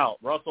 Now,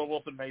 Russell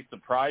Wilson may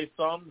surprise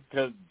some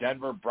because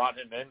Denver brought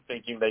him in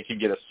thinking they could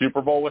get a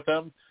Super Bowl with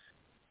him.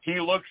 He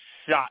looks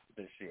shot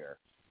this year.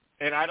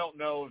 And I don't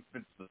know if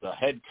it's the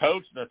head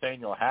coach,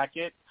 Nathaniel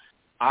Hackett.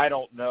 I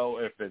don't know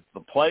if it's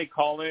the play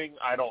calling.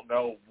 I don't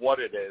know what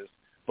it is.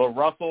 But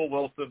Russell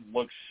Wilson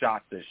looks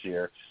shot this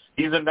year.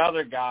 He's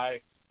another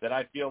guy that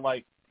I feel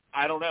like,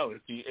 I don't know,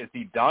 is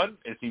he done?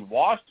 Is he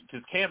washed?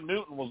 Because Cam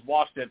Newton was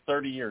washed at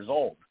 30 years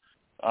old.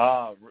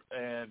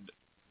 And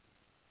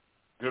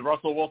could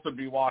Russell Wilson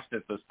be washed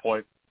at this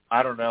point?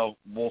 I don't know.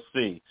 We'll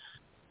see.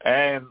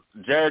 And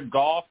Jared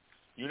Goff,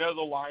 the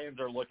Lions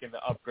are looking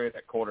to upgrade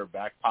at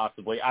quarterback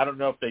possibly. I don't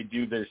know if they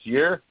do this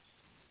year.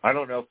 I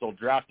don't know if they'll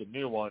draft a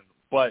new one.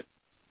 But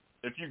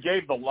if you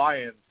gave the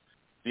Lions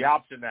the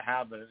option to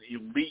have an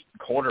elite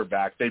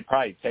quarterback, they'd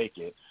probably take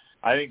it.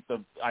 I think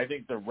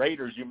the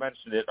Raiders, you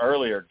mentioned it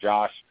earlier,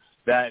 Josh,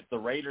 that the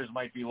Raiders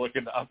might be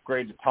looking to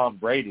upgrade to Tom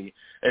Brady.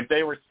 If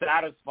they were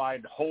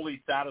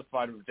wholly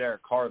satisfied with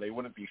Derek Carr, they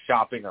wouldn't be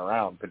shopping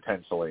around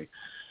potentially.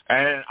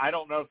 And I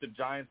don't know if the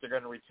Giants are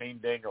going to retain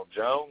Daniel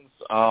Jones.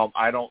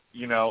 I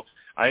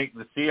think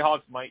the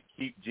Seahawks might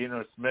keep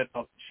Geno Smith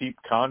on a cheap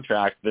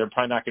contract. They're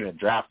probably not going to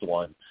draft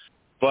one.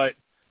 But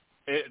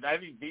I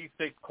think these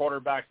 6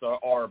 quarterbacks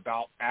are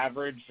about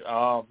average.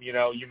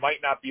 You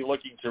might not be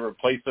looking to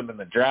replace them in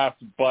the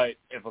draft, but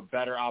if a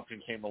better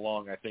option came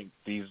along, I think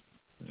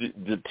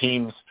the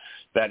teams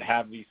that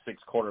have these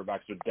 6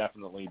 quarterbacks would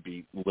definitely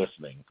be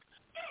listening.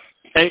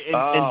 Hey,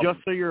 and just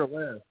so you're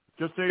aware,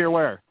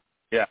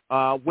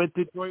 yeah. With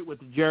Detroit, with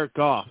Jared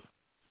Goff,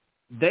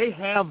 they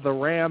have the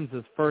Rams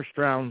as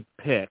first-round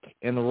pick,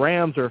 and the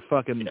Rams are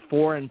fucking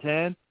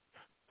 4-10,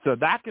 so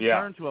that could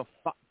turn to a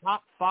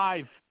top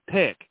 5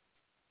 pick.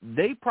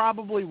 They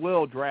probably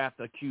will draft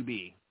a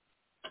QB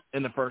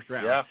in the first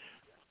round. Yeah.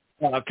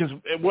 Because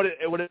what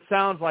it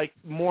sounds like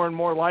more and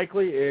more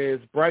likely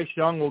is Bryce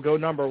Young will go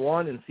number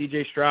 1, and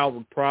C.J. Stroud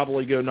will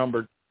probably go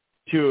number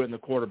 2 in the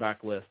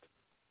quarterback list.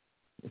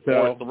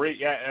 So or 3,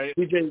 yeah.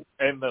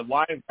 And the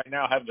Lions right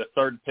now have the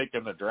 3rd pick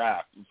in the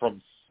draft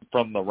from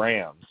the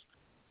Rams.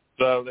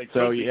 So they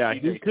could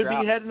he could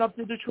be heading up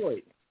to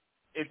Detroit.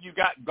 If you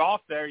got Goff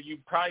there, you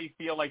probably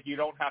feel like you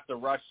don't have to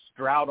rush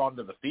Stroud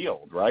onto the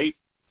field, right?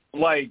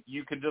 Like,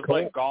 you could just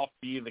let Goff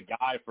be the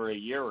guy for a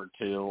year or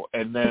 2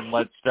 and then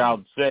let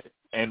Stroud sit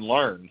and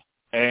learn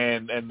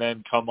and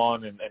then come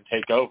on and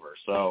take over.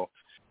 So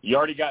you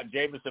already got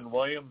Jameson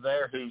Williams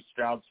there, who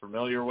Stroud's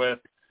familiar with.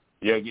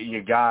 You got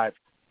you got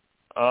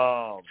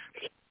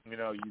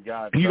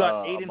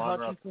Aiden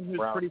Hutchinson, who's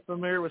Brown. Pretty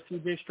familiar with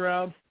C.J.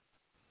 Stroud.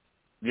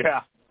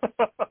 Yeah.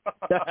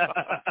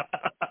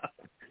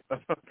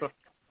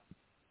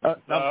 That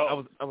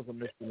was a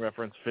Michigan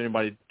reference. If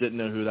anybody didn't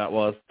know who that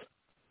was,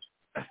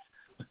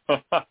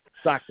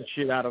 socked the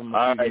shit out of him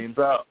a few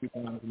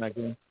games. In that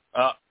game.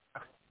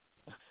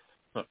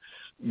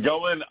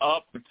 Going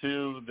up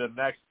to the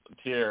next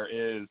tier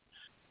is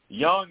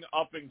young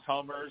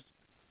up-and-comers,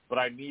 but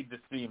I need to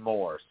see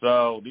more.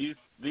 So these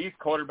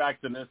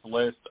quarterbacks in this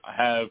list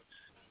have...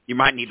 You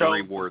might need to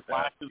reward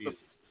that.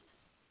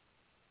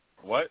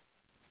 What?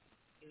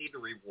 You need to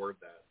reward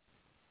that.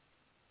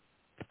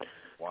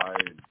 Why?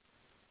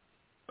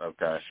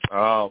 Okay.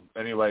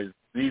 Anyways,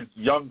 these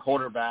young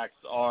quarterbacks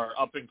are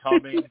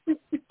up-and-coming,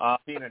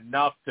 seen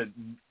enough to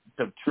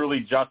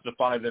truly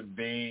justify them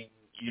being,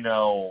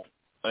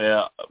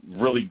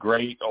 really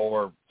great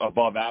or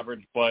above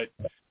average, but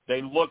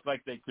they look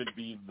like they could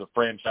be the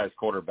franchise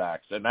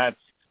quarterbacks, and that's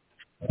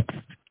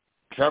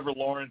Trevor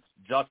Lawrence,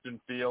 Justin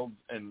Fields,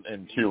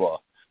 and Tua.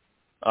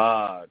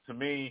 To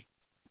me,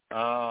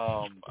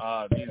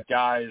 these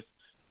guys,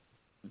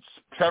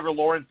 Trevor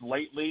Lawrence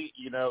lately,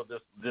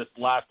 this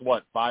last,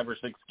 5 or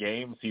 6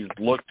 games, he's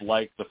looked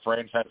like the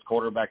franchise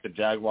quarterback the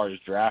Jaguars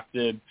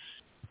drafted.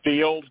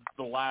 Fields,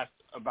 the last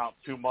about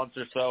 2 months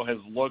or so, has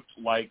looked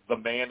like the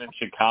man in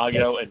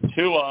Chicago. And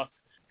Tua,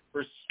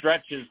 for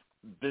stretches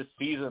this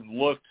season,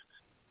 looked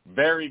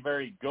very,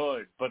 very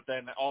good, but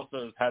then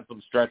also has had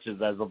some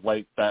stretches as of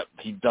late that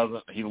he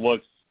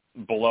looks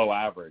below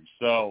average.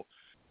 So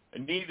I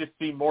need to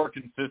see more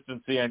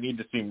consistency. I need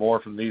to see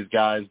more from these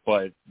guys,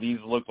 but these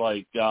look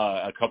like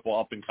a couple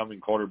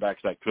up-and-coming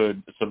quarterbacks that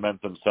could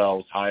cement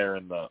themselves higher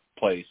in the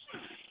place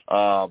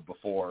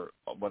before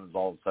when it's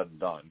all said and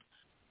done.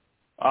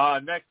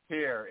 Next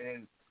here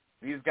is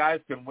these guys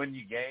can win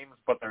you games,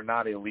 but they're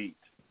not elite.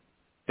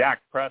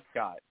 Dak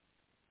Prescott,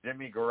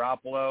 Jimmy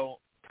Garoppolo,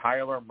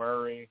 Kyler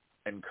Murray,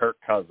 and Kirk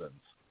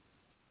Cousins.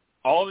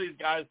 All these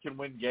guys can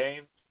win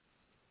games.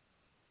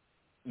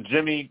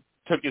 Jimmy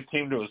took his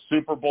team to a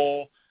Super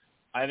Bowl.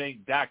 I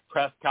think Dak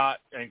Prescott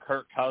and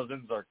Kirk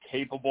Cousins are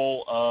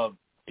capable of,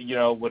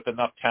 with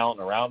enough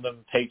talent around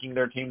them, taking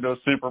their team to a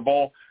Super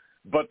Bowl,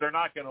 but they're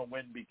not going to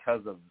win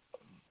because of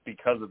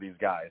these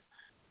guys.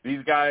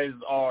 These guys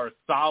are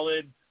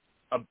solid,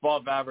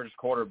 above-average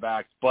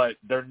quarterbacks, but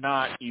they're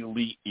not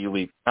elite,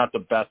 not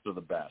the best of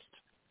the best.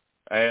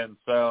 And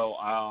so,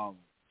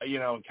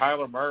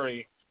 Kyler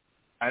Murray,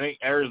 I think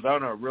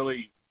Arizona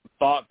really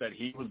thought that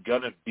he was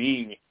going to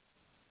be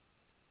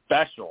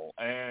special,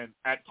 and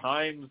at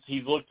times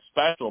he's looked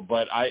special,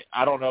 but I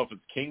don't know if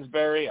it's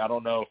Kingsbury. I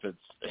don't know if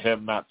it's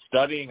him not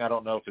studying. I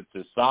don't know if it's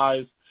his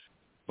size,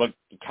 but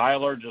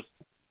Kyler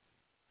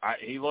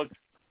he looks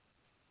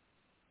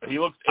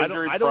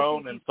injury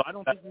prone, and so I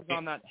don't think he's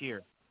on that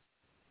tier.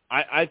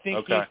 I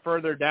think he's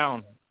further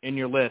down in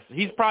your list.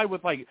 He's probably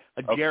with like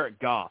a Jared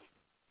Goff.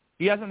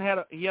 He hasn't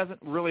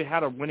really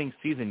had a winning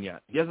season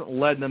yet. He hasn't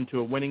led them to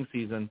a winning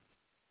season.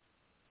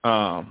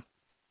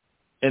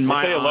 In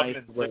my eyes,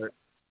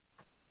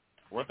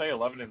 weren't they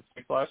 11-6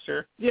 last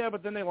year? Yeah,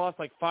 but then they lost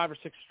like 5 or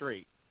 6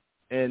 straight,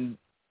 and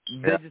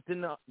they just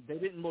didn't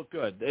look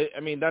good.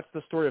 That's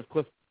the story of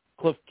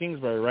Cliff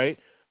Kingsbury, right?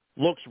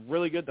 Looks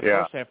really good the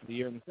first half of the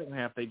year, and the second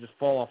half they just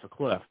fall off a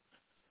cliff.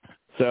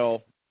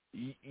 So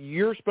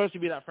you're supposed to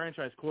be that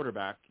franchise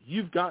quarterback.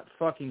 You've got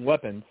fucking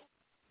weapons,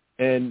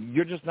 and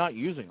you're just not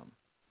using them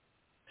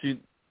to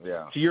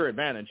your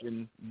advantage.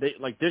 And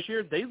this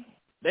year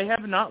they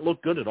have not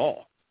looked good at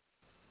all.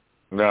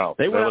 No,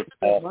 they look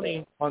awful.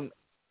 Money on.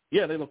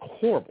 Yeah, they look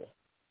horrible.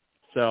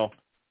 So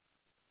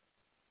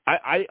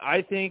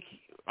I think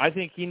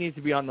he needs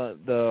to be on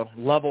the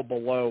level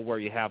below where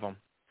you have him.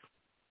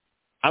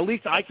 At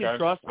least I can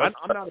trust. I'm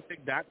not a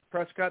big Dak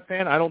Prescott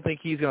fan. I don't think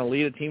he's going to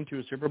lead a team to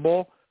a Super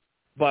Bowl.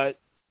 But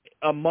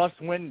a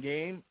must-win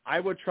game, I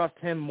would trust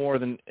him more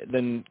than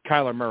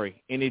Kyler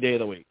Murray any day of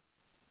the week.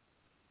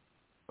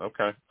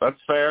 Okay, that's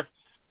fair.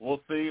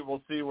 We'll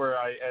see where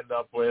I end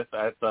up with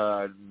at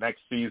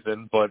next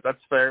season, but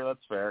that's fair.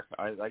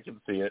 I can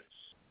see it.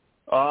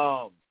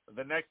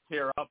 The next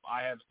tier up,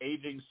 I have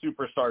aging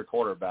superstar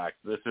quarterbacks.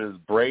 This is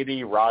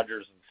Brady,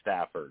 Rodgers, and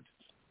Stafford.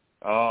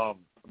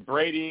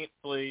 Brady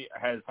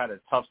has had a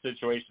tough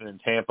situation in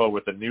Tampa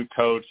with a new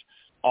coach.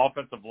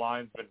 Offensive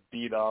line's been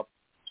beat up.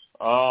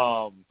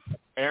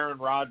 Aaron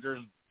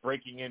Rodgers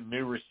breaking in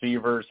new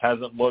receivers,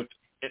 hasn't looked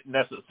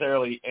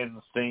necessarily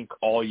in sync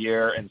all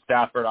year, and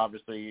Stafford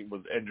obviously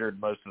was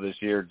injured most of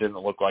this year, didn't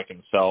look like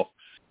himself.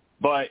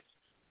 But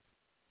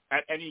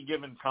at any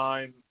given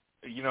time,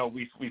 you know,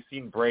 we've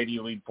seen Brady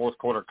lead fourth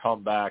quarter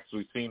comebacks.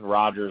 We've seen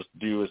Rodgers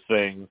do his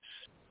thing.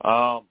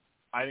 I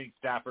think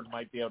Stafford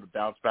might be able to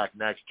bounce back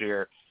next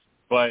year.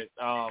 But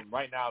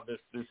right now, this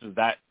is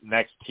that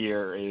next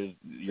tier is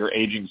your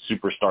aging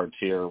superstar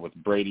tier with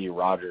Brady,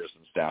 Rodgers,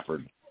 and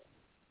Stafford.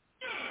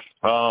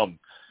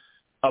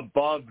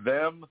 Above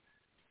them,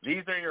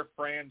 these are your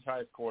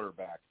franchise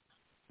quarterbacks.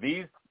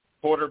 These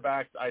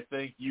quarterbacks, I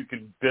think you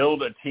can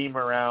build a team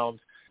around.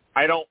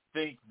 I don't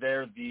think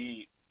they're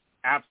the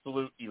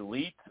absolute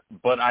elite,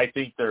 but I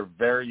think they're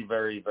very,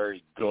 very,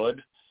 very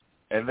good.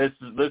 And this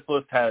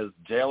list has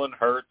Jalen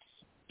Hurts,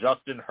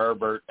 Justin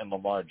Herbert, and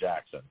Lamar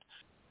Jackson.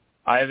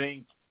 I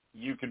think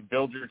you can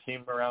build your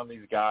team around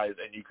these guys,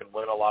 and you can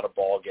win a lot of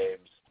ball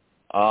games.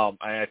 And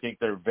I think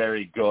they're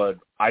very good.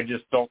 I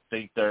just don't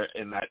think they're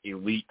in that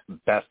elite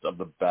best of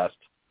the best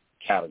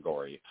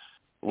category,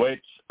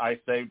 which I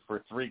saved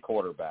for 3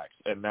 quarterbacks.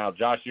 And now,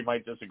 Josh, you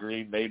might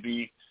disagree.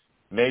 Maybe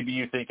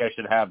you think I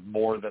should have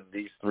more than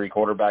these 3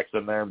 quarterbacks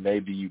in there.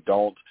 Maybe you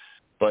don't.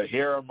 But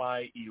here are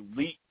my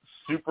elite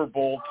Super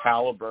Bowl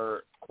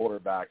caliber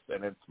quarterbacks,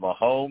 and it's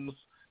Mahomes,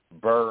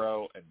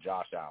 Burrow, and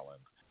Josh Allen.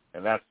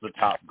 And that's the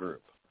top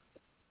group.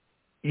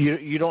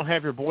 You don't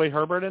have your boy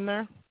Herbert in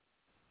there?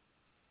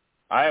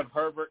 I have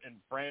Herbert in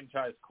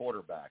franchise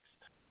quarterbacks.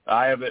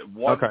 I have it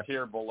one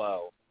tier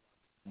below.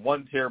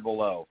 One tier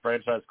below.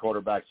 Franchise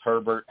quarterbacks,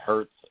 Herbert,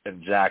 Hurts,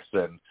 and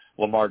Jackson,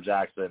 Lamar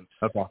Jackson.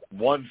 Okay.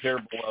 One tier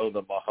below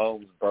the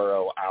Mahomes,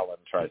 Burrow, Allen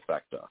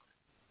trifecta.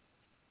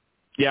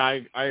 Yeah,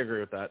 I agree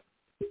with that.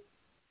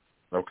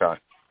 Okay.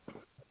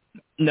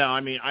 No,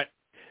 I mean,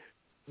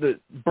 the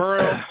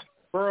Burrow,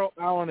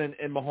 Allen,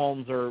 and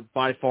Mahomes are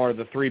by far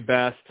the 3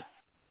 best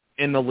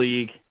in the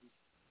league.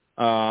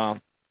 I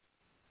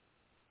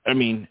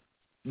mean,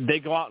 they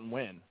go out and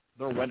win.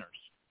 They're winners.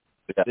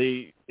 Yeah.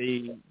 They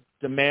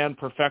demand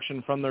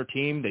perfection from their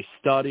team. They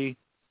study.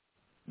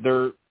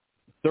 They're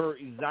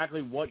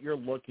exactly what you're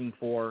looking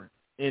for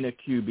in a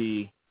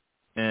QB,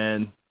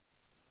 and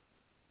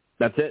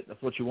that's it.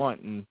 That's what you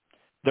want. And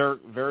they're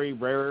very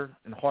rare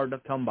and hard to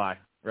come by,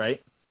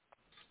 right?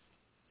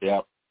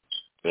 Yep.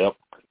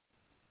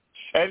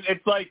 And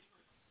it's like,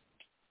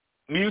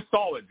 you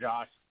saw it,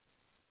 Josh.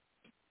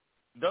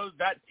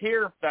 That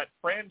tier, that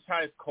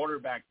franchise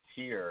quarterback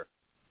tier,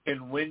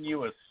 can win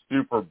you a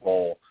Super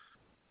Bowl,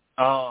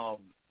 a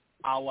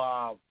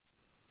la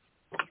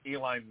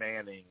Eli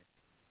Manning,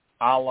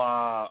 a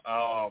la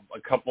a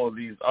couple of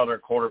these other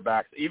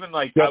quarterbacks. Even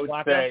like Joe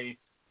Flacco?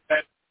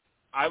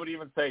 I would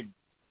even say,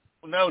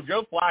 no,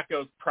 Joe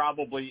Flacco's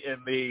probably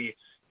in the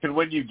can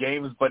win you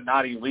games but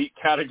not elite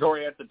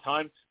category at the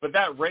time. But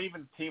that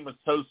Ravens team was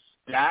so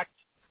stacked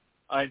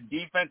in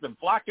defense, and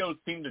Flacco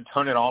seemed to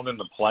turn it on in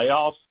the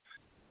playoffs,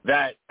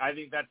 that I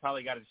think that's how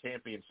they got a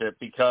championship.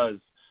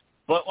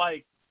 But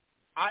like,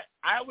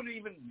 I would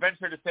even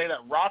venture to say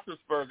that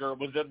Roethlisberger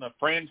was in the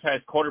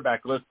franchise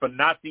quarterback list, but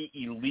not the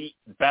elite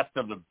best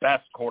of the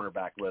best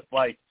quarterback list.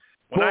 Like,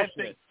 when bullshit.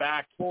 I think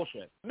back,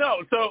 bullshit.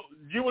 No, so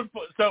you would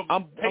put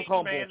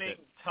Peyton Manning, bullshit.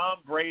 Tom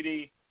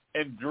Brady,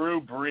 and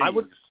Drew Brees. I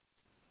would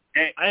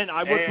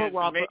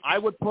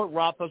put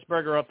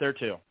Roethlisberger up there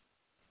too.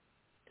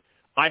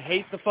 I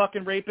hate the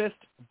fucking rapist,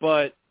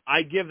 but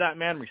I give that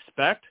man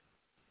respect.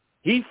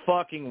 He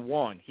fucking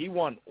won. He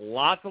won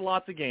lots and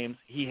lots of games.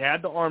 He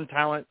had the arm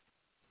talent.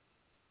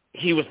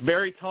 He was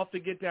very tough to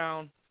get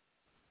down.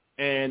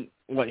 And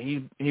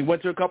he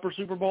went to a couple of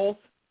Super Bowls.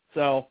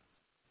 So,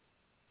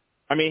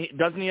 I mean,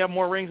 doesn't he have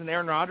more rings than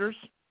Aaron Rodgers?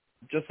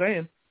 Just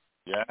saying.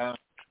 Yeah,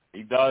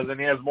 he does, and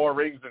he has more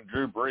rings than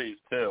Drew Brees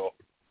too.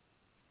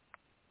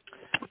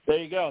 There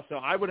you go. So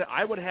I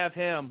would have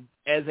him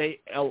as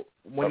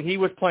when he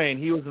was playing,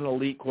 he was an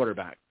elite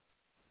quarterback.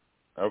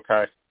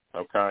 Okay.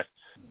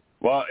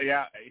 Well,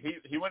 yeah,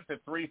 he went to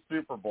 3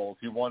 Super Bowls.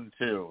 He won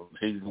 2.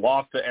 He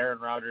lost to Aaron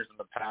Rodgers and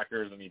the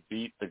Packers, and he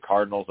beat the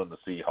Cardinals and the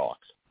Seahawks.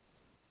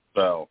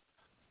 So,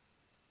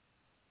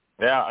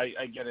 yeah,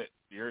 I get it.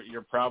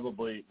 You're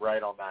probably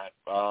right on that.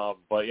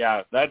 But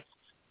yeah, that's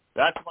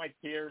my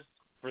tiers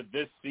for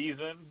this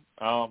season.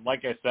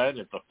 Like I said,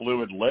 it's a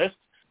fluid list.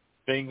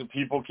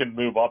 People can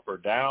move up or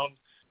down.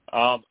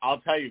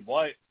 I'll tell you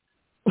what,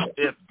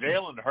 if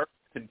Jalen Hurts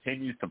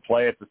continues to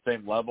play at the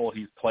same level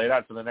he's played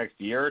at for the next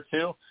year or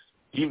two,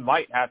 he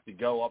might have to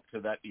go up to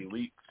that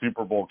elite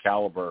Super Bowl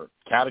caliber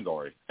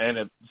category. And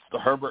if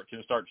Herbert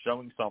can start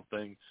showing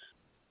something,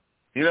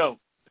 you know,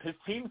 his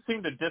team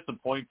seemed to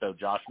disappoint, though,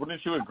 Josh.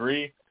 Wouldn't you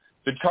agree?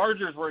 The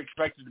Chargers were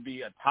expected to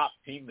be a top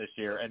team this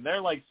year, and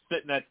they're like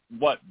sitting at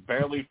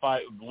barely a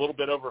little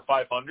bit over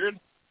 500.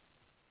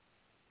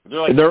 They're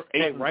like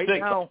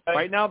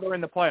right now they're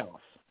in the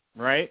playoffs,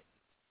 right?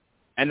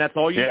 And that's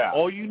all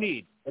you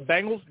need. The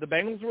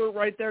Bengals were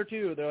right there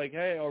too. They're like,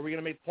 hey, are we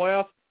going to make the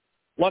playoffs?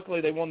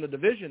 Luckily, they won the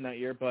division that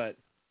year, but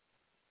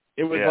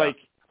it was like,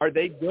 are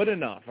they good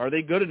enough?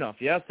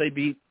 Yes, they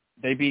beat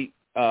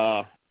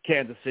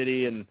Kansas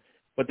City,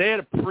 but they had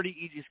a pretty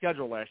easy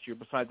schedule last year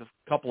besides a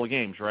couple of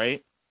games,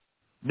 right?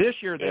 This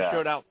year they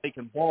showed out they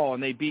can ball,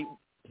 and they beat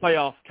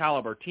playoff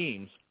caliber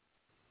teams,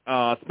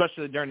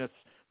 especially during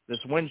this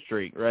win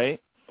streak,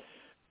 right?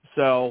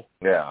 So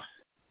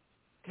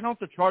count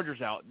the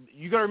Chargers out.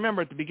 You got to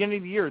remember, at the beginning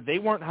of the year, they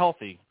weren't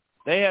healthy.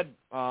 They had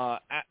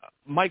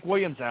Mike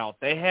Williams out.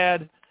 They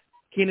had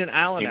Keenan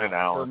Allen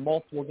out for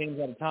multiple games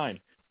at a time.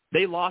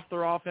 They lost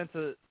their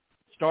offensive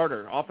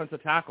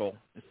tackle,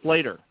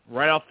 Slater,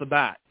 right off the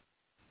bat.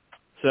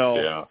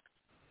 So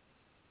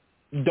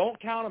don't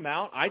count them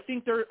out. I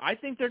think they're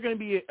going to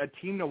be a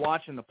team to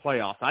watch in the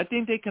playoffs. I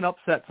think they can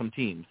upset some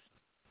teams.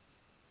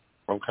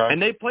 Okay.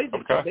 And they played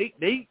them. Okay.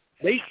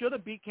 They should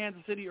have beat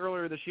Kansas City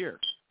earlier this year.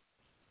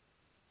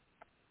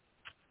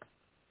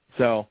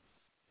 So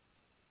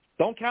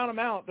don't count them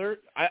out.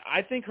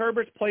 I think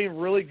Herbert's playing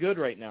really good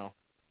right now.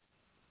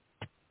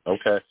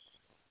 Okay.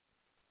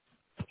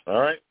 All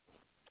right.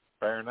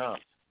 Fair enough.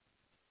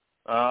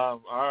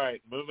 All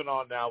right. Moving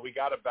on now. We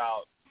got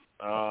about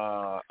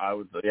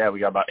we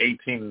got about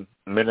 18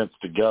 minutes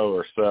to go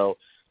or so.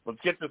 Let's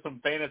get to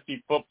some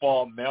fantasy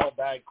football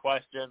mailbag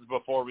questions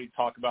before we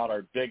talk about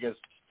the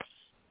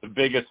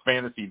biggest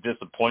fantasy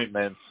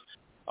disappointments.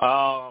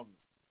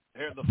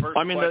 Here's the first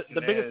question.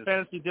 The biggest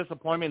fantasy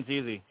disappointment is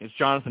easy. It's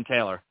Jonathan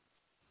Taylor.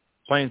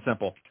 Plain and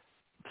simple.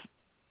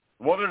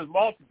 Well, there's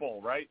multiple,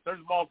 right?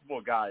 There's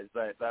multiple guys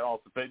that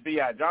also – but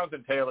yeah,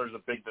 Jonathan Taylor's a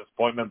big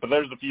disappointment, but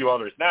there's a few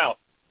others. Now,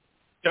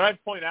 can I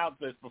point out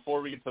this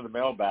before we get to the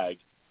mailbag,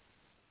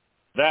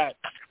 that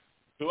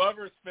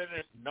whoever's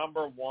finished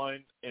number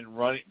one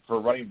for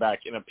running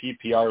back in a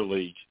PPR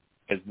league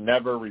has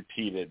never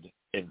repeated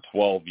in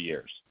 12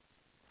 years.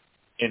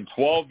 In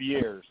 12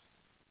 years,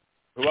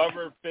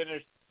 whoever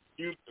finished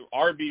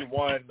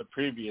RB1 the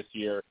previous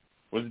year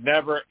was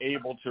never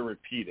able to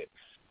repeat it.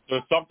 So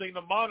something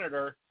to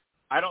monitor.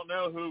 I don't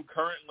know who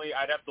currently –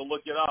 I'd have to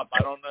look it up.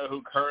 I don't know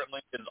who currently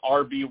is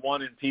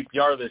RB1 in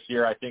PPR this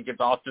year. I think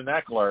it's Austin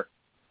Eckler.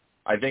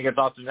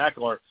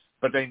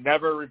 But they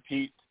never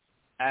repeat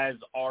as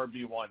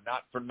RB1.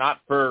 Not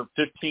for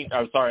 15 –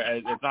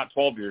 it's not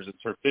 12 years.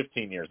 It's for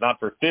 15 years. Not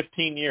for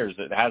 15 years.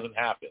 It hasn't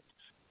happened.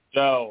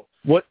 So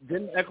 –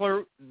 wasn't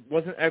Eckler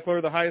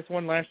the highest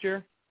one last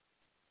year?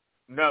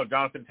 No,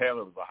 Jonathan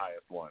Taylor was the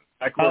highest one.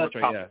 Eckler was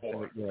top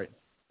 4. Right.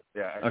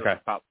 Yeah, okay.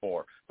 Top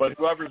 4. But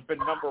whoever's been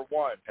number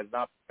one has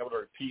not been able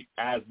to repeat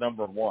as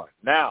number one.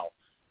 Now,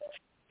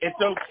 it's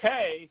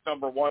okay,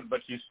 number one, but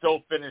you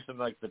still finish in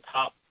like the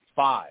top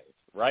 5,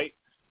 right?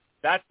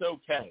 That's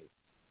okay.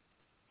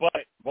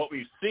 But what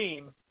we've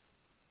seen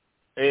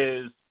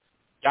is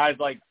guys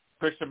like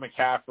Christian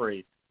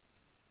McCaffrey,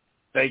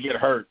 they get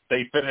hurt.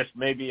 They finish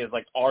maybe as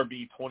like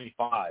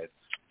RB25.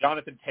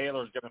 Jonathan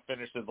Taylor's going to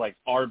finish as like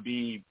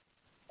RB27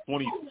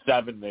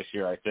 this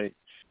year, I think.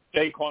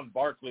 Saquon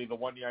Barkley, the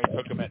one year I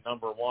took him at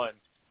number one,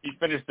 he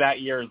finished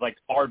that year as like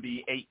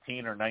RB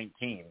 18 or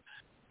 19.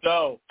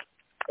 So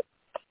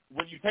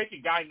when you take a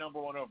guy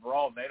number one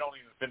overall and they don't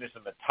even finish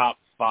in the top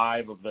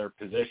 5 of their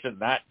position,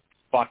 that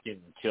fucking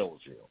kills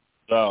you.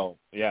 So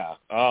yeah.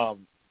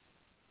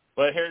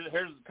 But here's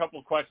a couple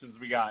of questions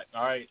we got.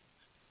 All right.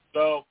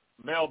 So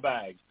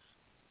mailbag.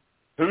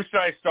 Who should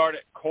I start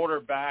at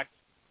quarterback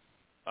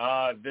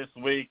this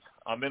week?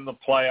 I'm in the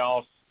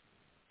playoffs.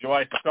 Do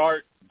I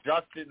start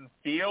Justin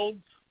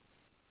Fields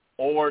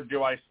or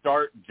do I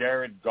start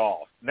Jared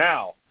Goff?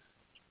 Now,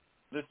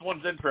 this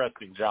one's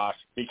interesting, Josh,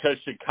 because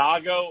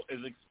Chicago is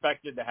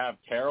expected to have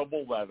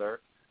terrible weather.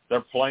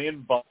 They're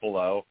playing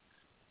Buffalo.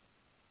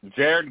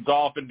 Jared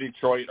Goff and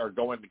Detroit are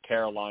going to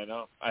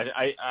Carolina.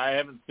 I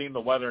haven't seen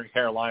the weather in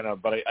Carolina,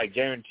 but I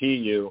guarantee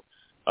you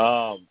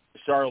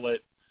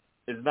Charlotte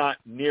is not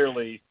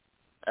nearly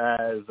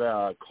as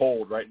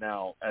cold right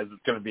now as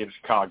it's going to be in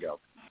Chicago.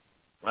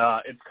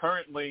 It's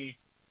currently,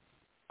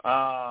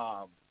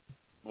 okay,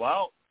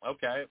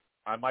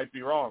 I might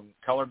be wrong.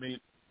 Color me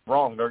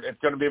wrong. It's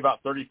going to be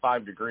about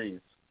 35 degrees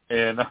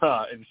in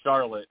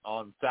Charlotte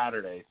on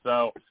Saturday.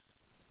 So,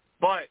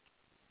 but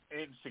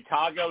in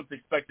Chicago, it's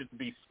expected to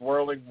be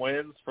swirling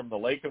winds from the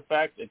lake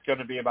effect. It's going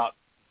to be about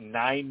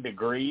 9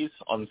 degrees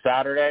on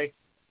Saturday.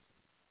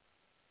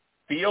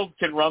 Fields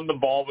can run the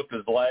ball with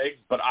his legs,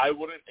 but I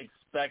wouldn't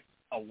expect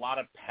a lot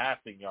of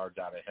passing yards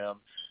out of him.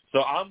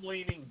 So I'm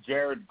leaning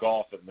Jared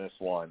Goff in this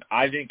one.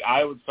 I think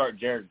I would start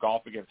Jared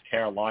Goff against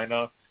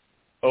Carolina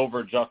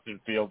over Justin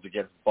Fields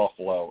against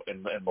Buffalo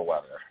in the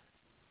weather.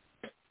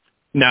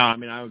 No, I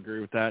mean, I would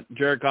agree with that.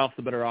 Jared Goff's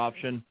the better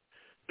option.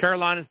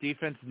 Carolina's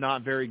defense is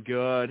not very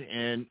good,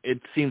 and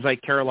it seems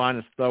like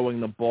Carolina's throwing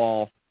the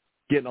ball,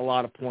 getting a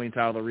lot of points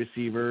out of the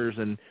receivers,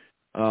 and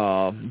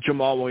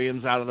Jamal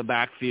Williams out of the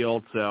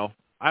backfield. So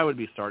I would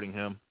be starting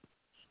him.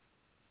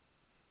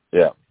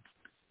 Yeah.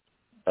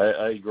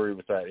 I agree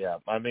with that, yeah.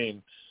 I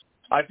mean,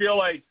 I feel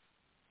like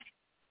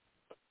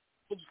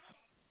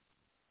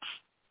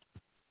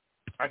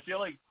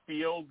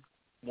Fields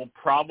will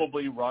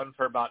probably run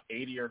for about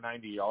 80 or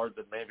 90 yards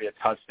and maybe a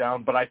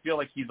touchdown, but I feel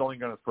like he's only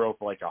going to throw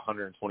for like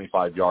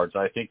 125 yards.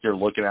 I think you're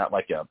looking at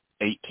like a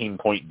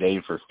 18-point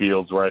day for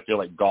Fields, where I feel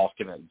like Goff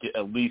can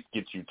at least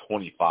get you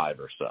 25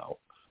 or so.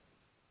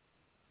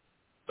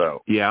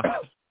 So yeah.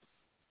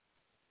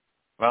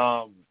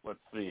 Let's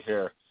see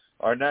here.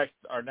 Our next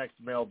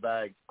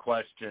mailbag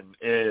question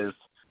is,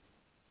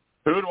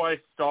 who do I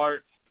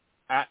start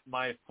at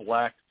my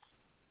flex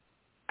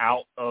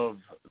out of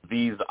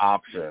these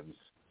options?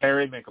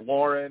 Terry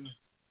McLaurin,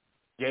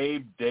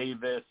 Gabe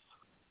Davis,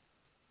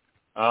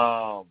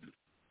 Terry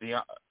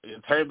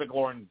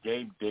McLaurin,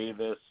 Gabe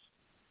Davis,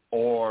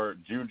 or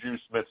Juju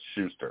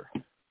Smith-Schuster?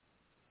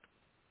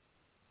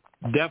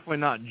 Definitely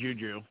not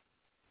Juju.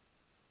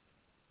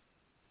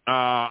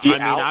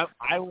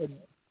 I would.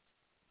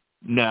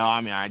 No,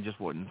 I just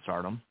wouldn't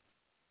start him.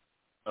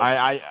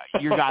 Okay.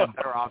 You got a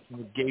better option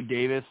with Gabe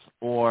Davis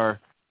or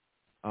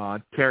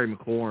Terry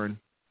McLaurin,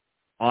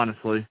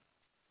 honestly.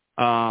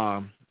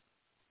 Well,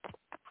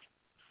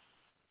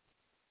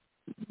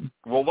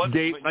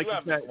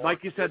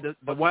 like you said,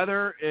 the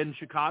weather in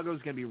Chicago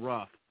is going to be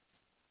rough.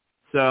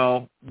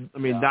 So,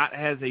 that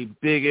has a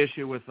big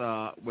issue with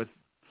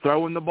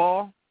throwing the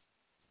ball.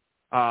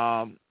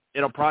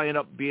 It'll probably end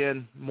up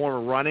being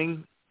more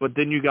running, but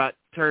then you got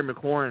Terry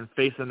McLaurin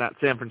facing that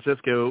San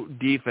Francisco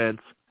defense.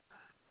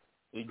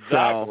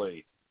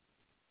 Exactly.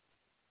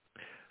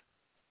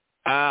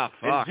 Fuck.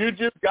 And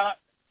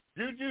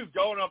Juju's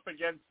going up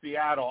against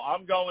Seattle.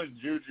 I'm going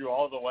Juju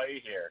all the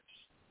way here.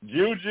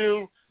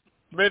 Juju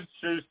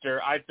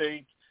Smith-Schuster, I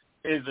think,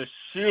 is a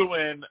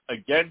shoo-in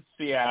against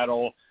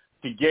Seattle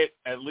to get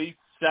at least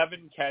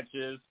 7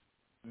 catches,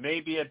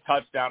 maybe a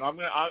touchdown. I'm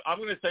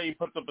gonna say he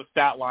puts up a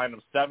stat line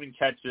of 7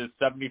 catches,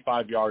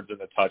 75 yards,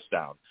 and a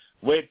touchdown,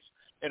 which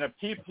in a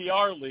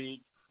PPR league,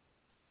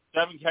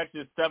 7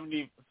 catches,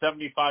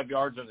 75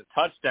 yards, and a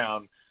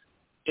touchdown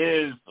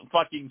is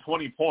fucking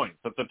 20 points.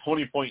 That's a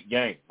 20-point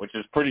game, which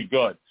is pretty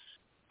good.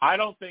 I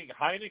don't think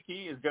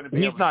Heineke is going to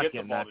be able to get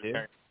the ball to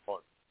Terry McLaurin.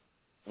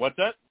 What's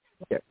that?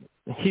 Yeah.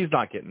 He's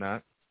not getting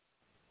that.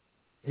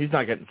 He's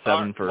not getting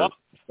 7 for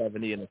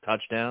 70 and a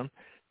touchdown.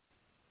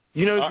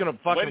 You know who's going to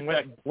fucking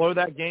blow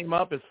that game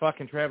up is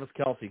fucking Travis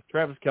Kelce.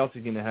 Travis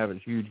Kelce's going to have a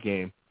huge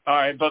game. All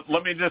right, but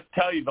let me just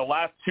tell you, the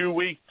last 2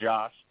 weeks,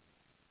 Josh,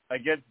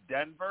 against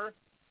Denver,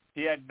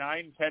 he had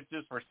 9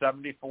 catches for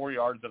 74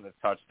 yards and a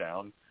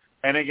touchdown.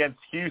 And against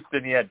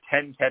Houston, he had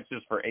 10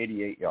 catches for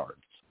 88 yards.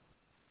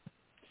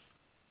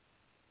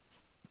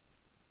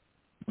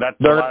 That's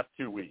the last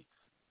 2 weeks.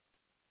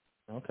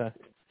 Okay.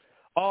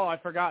 Oh, I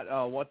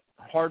forgot. What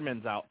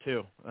Hardman's out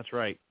too. That's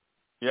right.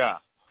 Yeah.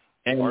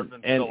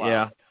 Hardman's still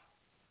out.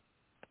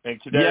 And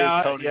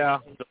Tony.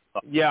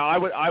 Yeah.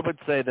 I would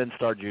say then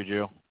start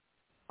Juju.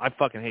 I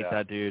fucking hate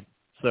that dude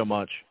so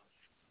much.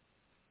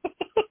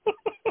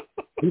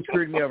 He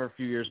screwed me over a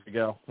few years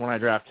ago when I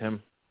drafted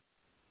him.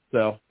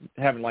 So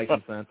haven't liked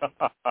him since.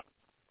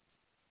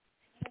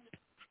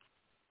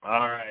 All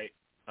right.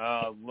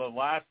 The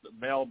last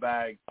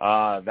mailbag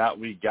that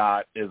we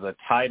got is a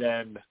tight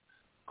end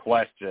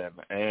question,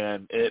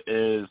 and it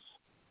is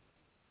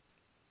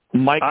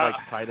Mike likes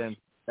tight end.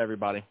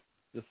 Everybody,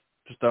 just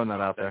throwing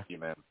that out there. Thank you,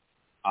 man.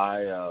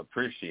 I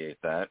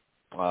appreciate that.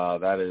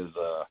 That is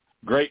a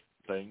great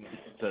thing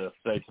to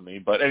say to me.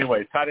 But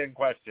anyway, tight end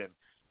question.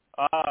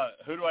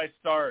 Who do I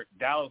start?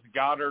 Dallas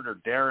Goedert or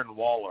Darren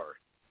Waller?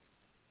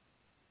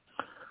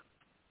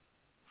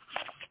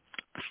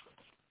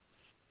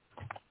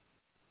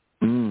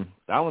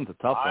 That one's a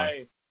tough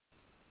one.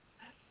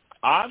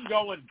 I'm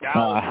going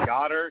Dallas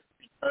Goedert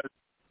because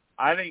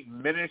I think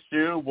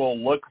Minshew will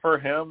look for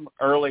him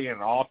early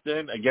and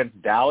often against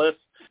Dallas.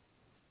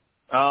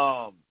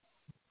 The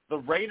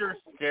Raiders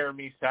scare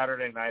me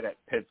Saturday night at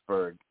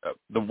Pittsburgh.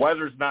 The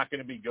weather's not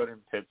going to be good in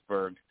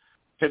Pittsburgh.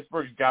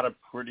 Pittsburgh's got a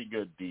pretty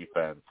good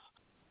defense.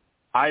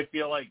 I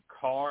feel like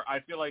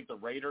the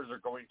Raiders are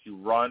going to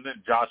run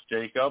Josh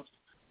Jacobs.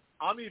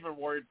 I'm even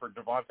worried for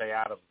Devontae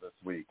Adams this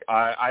week.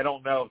 I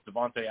don't know if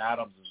Devontae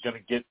Adams is going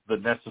to get the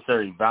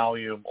necessary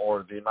volume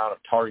or the amount of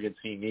targets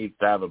he needs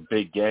to have a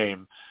big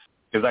game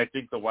because I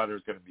think the weather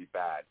is going to be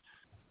bad.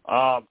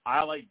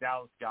 I like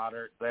Dallas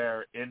Goedert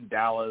there in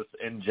Dallas,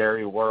 in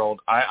Jerry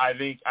World. I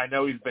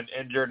know he's been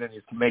injured and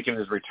he's making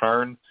his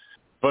return,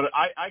 but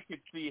I could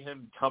see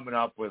him coming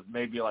up with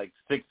maybe like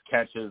 6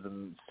 catches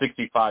and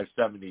 65,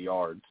 70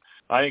 yards.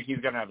 I think he's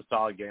going to have a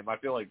solid game. I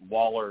feel like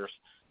Waller's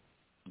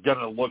going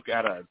to look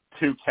at a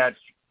 2-catch,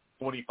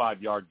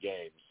 25-yard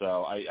game.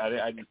 So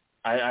I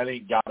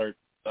think Goddard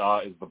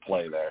is the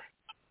play there.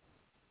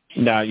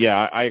 No,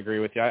 yeah, I agree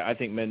with you. I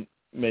think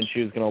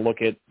Minshew is going to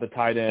look at the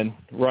tight end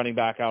running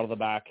back out of the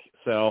back,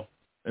 so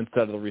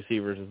instead of the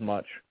receivers as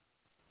much.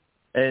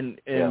 And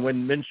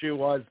when Minshew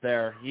was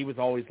there, he was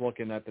always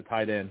looking at the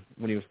tight end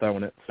when he was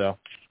throwing it. So.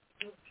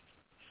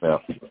 Yeah.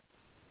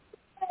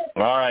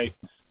 All right,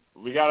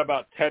 we got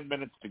about 10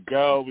 minutes to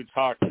go. We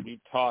talked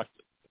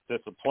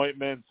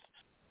disappointments.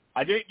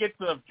 I didn't get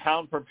to the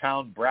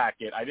pound-per-pound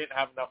bracket. I didn't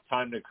have enough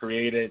time to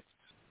create it.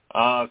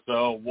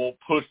 So we'll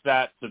push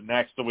that to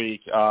next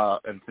week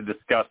and to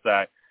discuss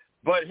that.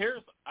 But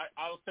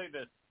I'll say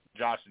this,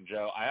 Josh and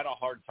Joe. I had a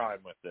hard time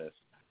with this.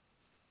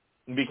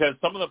 because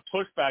some of the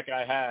pushback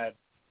I had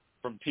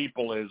from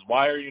people is,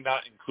 why are you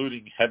not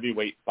including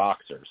heavyweight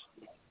boxers?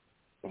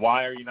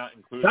 Why are you not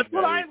including? That's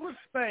what I was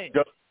saying.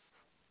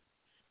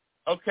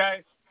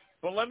 Okay,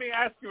 well, let me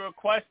ask you a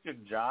question,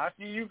 Josh.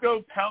 You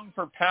go pound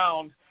for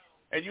pound,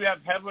 and you have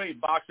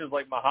heavyweight boxers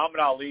like Muhammad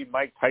Ali,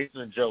 Mike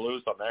Tyson, and Joe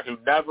Louis on there who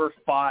never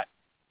fought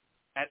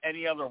at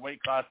any other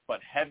weight class but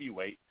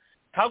heavyweight.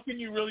 How can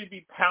you really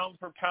be pound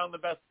for pound the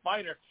best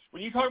fighter?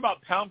 When you talk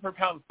about pound for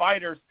pound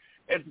fighters,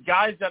 it's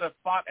guys that have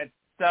fought at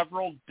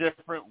several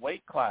different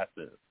weight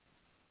classes.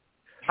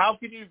 How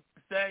can you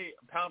say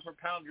pound for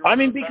pound? I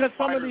mean, because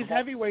some of these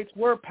heavyweights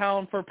were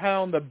pound for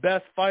pound the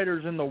best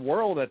fighters in the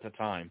world at the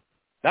time.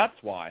 That's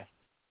why.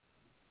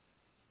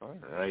 All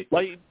right.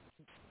 Like,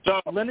 so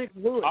Lennox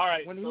Lewis. All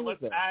right. When So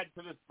let's there. add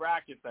to this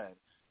bracket then.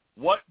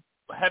 What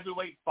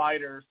heavyweight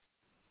fighters?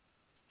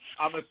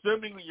 I'm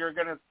assuming you're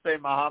going to say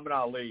Muhammad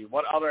Ali.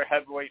 What other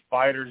heavyweight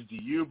fighters do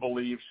you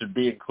believe should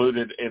be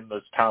included in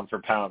this pound for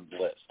pound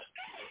list?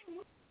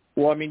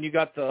 Well, I mean, you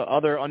got the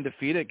other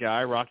undefeated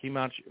guy, Rocky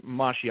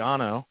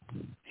Marciano.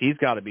 He's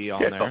got to be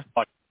on there.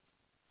 Get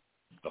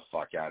the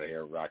fuck out of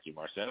here, Rocky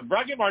Marciano.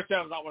 Rocky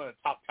Marciano is not one of the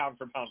top pound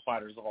for pound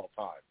fighters of all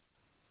time.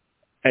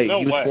 Hey, no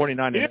he was way.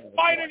 49. He didn't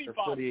fight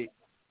anybody.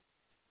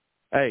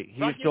 Hey,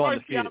 he was still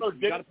undefeated.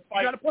 You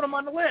got to put him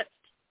on the list.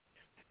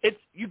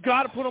 You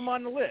got to put him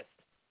on the list.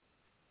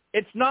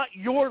 It's not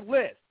your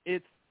list.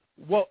 It's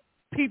what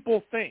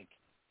people think.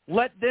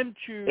 Let them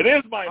choose. It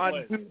is my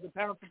list. The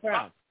pound for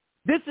pound.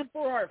 This is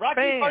for our Rocky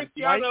fans.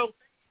 Marciano.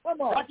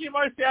 Come on. Rocky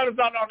Marciano's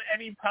not on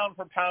any pound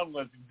for pound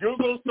list.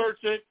 Google search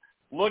it.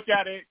 Look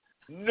at it.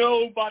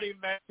 Nobody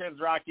mentions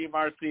Rocky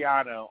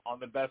Marciano on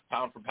the best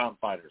pound for pound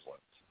fighters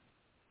list.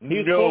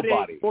 He's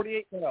Nobody.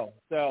 48-0.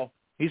 So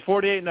he's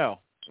 48-0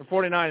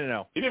 or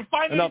 49-0. He didn't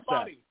fight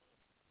anybody.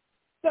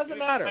 Doesn't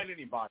matter. He didn't fight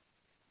anybody.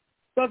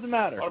 Doesn't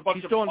matter. Or a bunch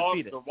He's of still bums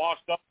undefeated. or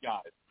washed up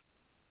guys.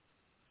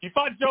 He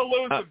fought Joe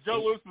Louis when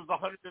Joe Louis was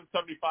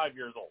 175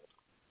 years old.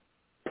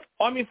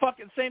 I mean,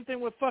 fucking same thing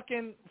with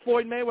fucking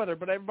Floyd Mayweather,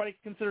 but everybody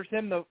considers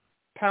him the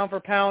pound for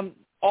pound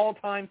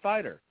all-time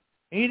fighter.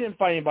 He didn't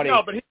fight anybody.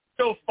 No, but he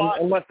still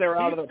fought unless they're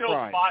out of their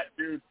prime.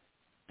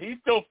 He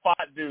still fought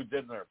dudes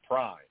in their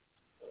prime.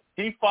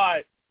 He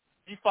fought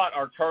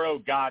Arturo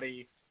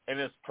Gatti in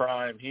his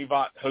prime. He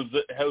fought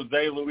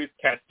Jose Luis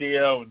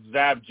Castillo and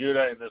Zab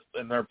Judah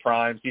in their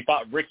primes. He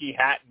fought Ricky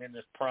Hatton in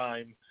his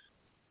prime.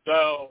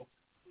 So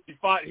he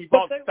fought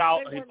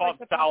Sal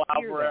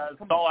Alvarez.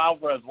 Sal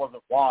Alvarez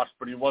wasn't washed,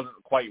 but he wasn't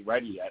quite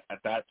ready at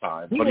that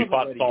time. But he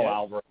fought Sal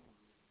Alvarez.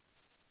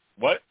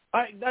 What?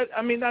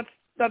 I mean, that's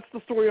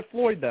the story of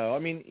Floyd, though. I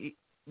mean,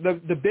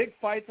 the big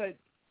fights that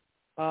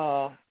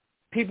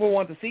people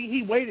want to see,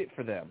 he waited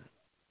for them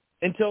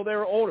until they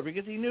were older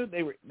because he knew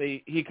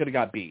he could have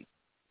got beat.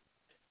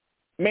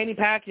 Manny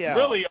Pacquiao,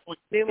 really,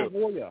 De La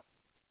Hoya.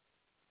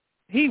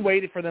 He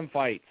waited for them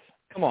fights.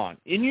 Come on,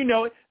 and you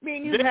know it. I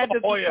mean, you had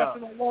this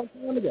discussion a long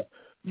time ago.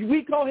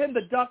 We call him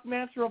the Duck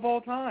Master of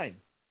all time.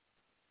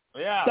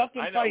 Yeah,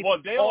 I know.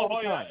 Well, De La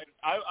Hoya,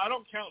 I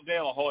don't count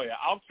De La Hoya.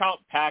 I'll count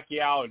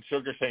Pacquiao and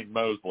Sugar Shane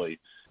Mosley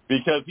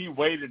because he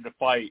waited to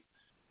fight.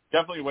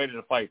 Definitely waited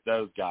to fight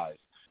those guys.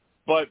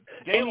 But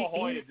De La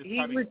Hoya just he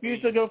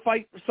refused to go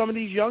fight some of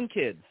these young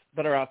kids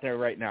that are out there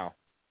right now.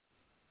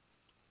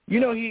 You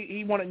know,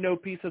 he wanted no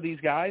piece of these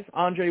guys.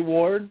 Andre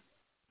Ward,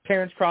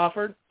 Terrence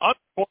Crawford.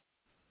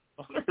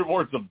 Andre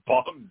Ward's a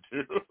bum,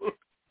 dude.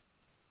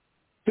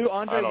 Who,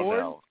 Andre Ward?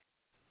 Know.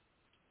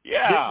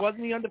 Yeah.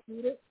 Wasn't he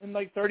undefeated in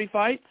like 30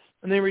 fights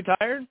and then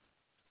retired?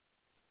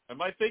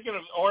 Am I thinking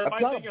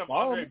of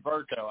Andre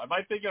Berto? Am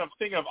I thinking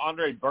of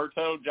Andre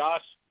Berto,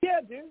 Josh?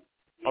 Yeah, dude.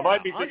 Yeah. I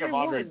might be thinking of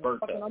Andre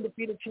Berto. Fucking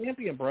undefeated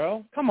champion,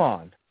 bro. Come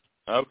on.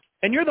 Okay.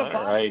 And you're the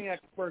boxing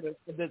expert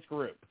of this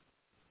group.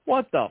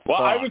 What the fuck?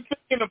 Well, I was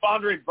thinking of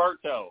Andre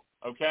Berto,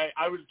 okay?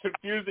 I was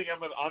confusing him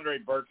with Andre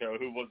Berto,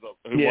 who was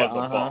a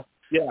bum.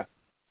 Yeah.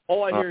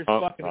 All I hear is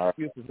fucking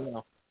excuses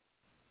now.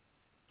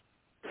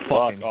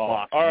 Fuck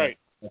off. All right.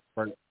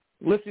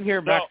 Listen here,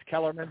 Max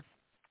Kellerman.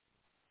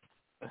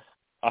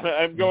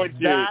 I'm going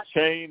to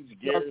change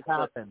gears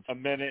for a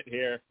minute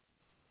here.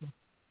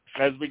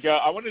 As we go,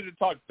 I wanted to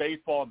talk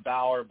baseball and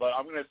Bauer, but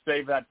I'm going to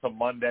save that till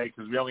Monday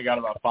because we only got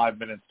about 5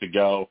 minutes to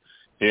go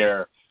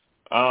here.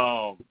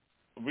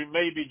 We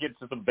maybe get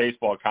to some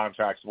baseball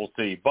contracts. We'll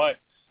see. But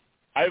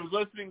I was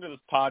listening to this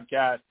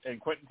podcast, and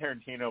Quentin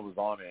Tarantino was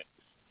on it.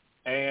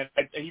 And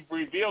he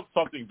revealed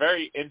something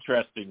very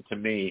interesting to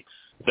me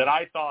that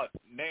I thought,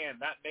 man,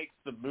 that makes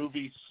the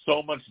movie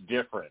so much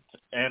different.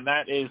 And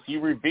that is he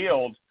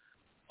revealed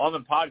on the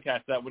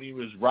podcast that when he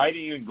was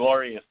writing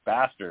Inglourious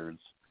Bastards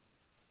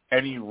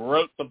and he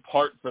wrote the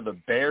part for the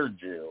Bear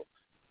Jew,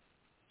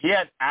 he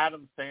had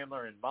Adam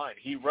Sandler in mind.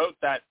 He wrote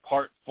that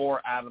part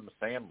for Adam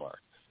Sandler.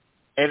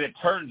 And it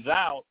turns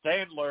out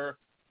Sandler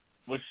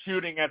was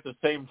shooting at the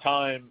same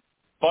time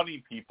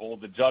Funny People,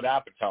 the Judd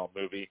Apatow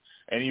movie,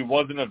 and he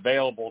wasn't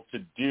available to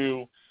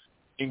do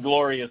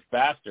Inglourious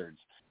Bastards.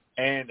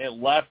 And it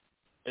left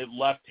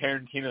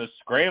Tarantino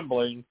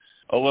scrambling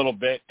a little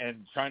bit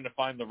and trying to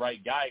find the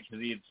right guy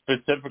because he had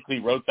specifically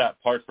wrote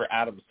that part for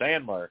Adam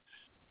Sandler.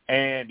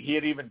 And he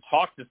had even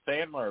talked to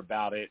Sandler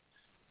about it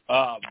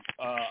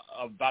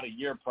about a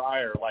year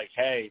prior, like,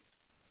 hey,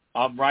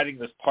 I'm writing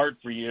this part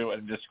for you,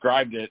 and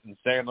described it. And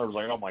Sandler was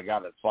like, oh, my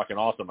God, that's fucking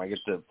awesome. I get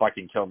to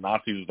fucking kill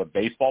Nazis with a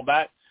baseball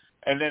bat.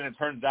 And then it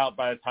turns out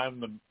by the time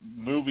the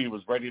movie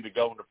was ready to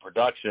go into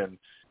production,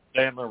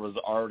 Sandler was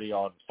already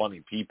on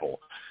Funny People.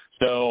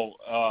 So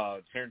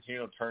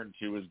Tarantino turned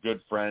to his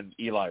good friend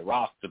Eli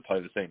Roth to play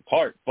the same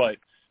part. But,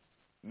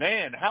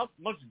 man, how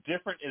much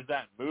different is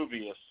that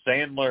movie if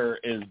Sandler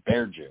is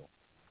Bear Jew?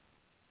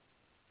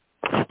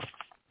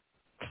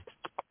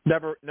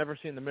 Never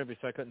seen the movie,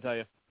 so I couldn't tell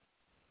you.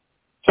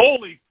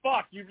 Holy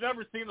fuck! You've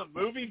never seen the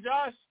movie,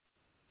 Josh?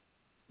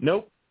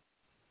 Nope.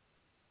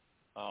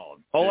 Oh,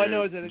 dude. All I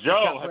know is that it's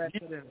Joe, got Brad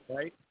Pitt in it,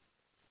 right?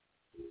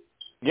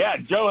 Yeah,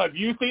 Joe, have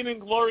you seen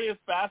Inglourious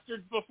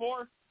Bastards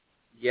before?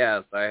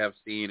 Yes, I have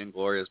seen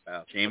Inglourious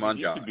Bastards. Shame on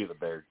Josh. You could be the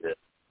Bear Jew.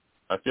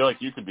 I feel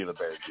like you could be the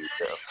Bear Jew,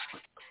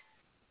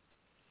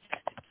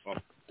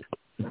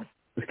 Joe.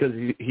 Because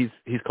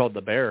he's called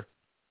the Bear.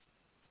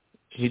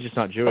 He's just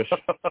not Jewish.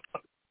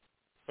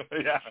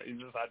 Yeah, he's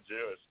just not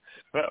Jewish.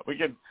 Well, we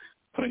can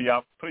put a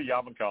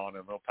yarmulke on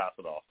him. He'll pass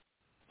it off.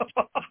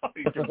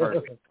 He's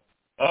converting.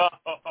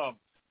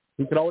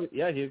 He could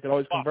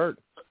always convert.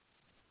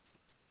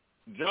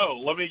 Joe,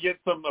 let me get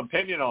some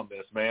opinion on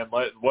this, man.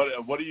 What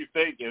do you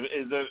think?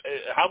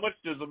 How much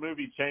does the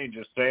movie change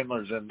if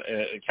Sandler's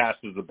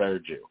cast as the Bear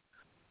Jew?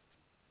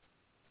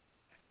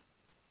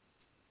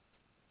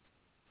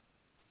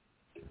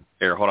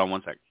 Here, hold on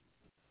one second.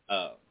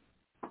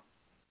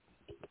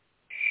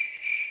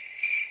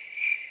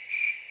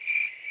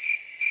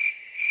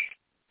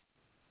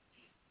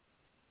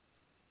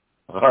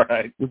 All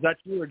right. Was that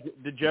you or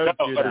did Joe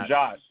do that?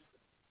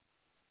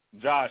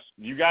 Josh,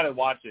 you got to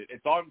watch it.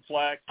 It's on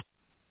Flex.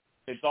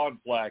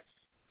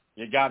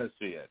 You got to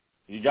see it.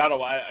 You got to.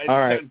 All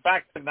right. In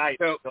fact, tonight,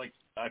 I feel like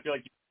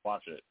you can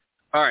watch it.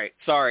 All right.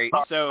 Sorry.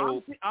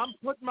 So I'm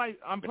putting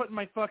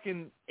my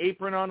fucking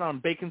apron on. I'm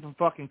baking some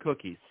fucking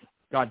cookies.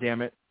 God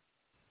damn it.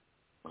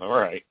 All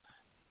right.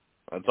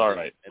 That's all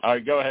right. All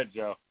right. Go ahead,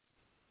 Joe.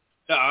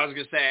 No, I was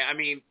gonna say. I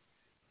mean,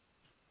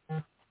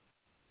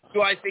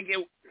 do I think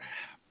it?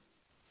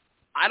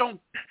 I don't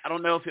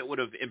know if it would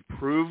have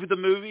improved the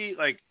movie.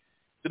 Like,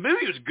 the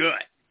movie was good.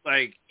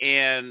 Like,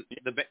 and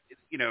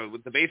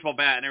with the baseball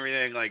bat and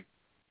everything, like,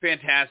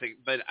 fantastic.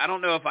 But I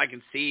don't know if I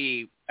can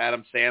see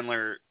Adam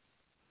Sandler.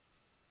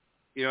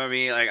 You know what I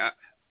mean? Like, I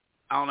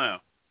don't know.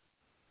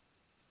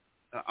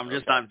 I'm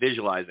just not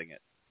visualizing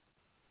it.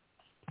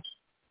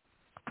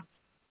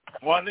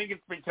 Well, I think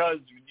it's because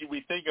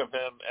we think of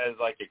him as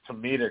like a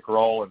comedic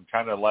role and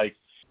kind of like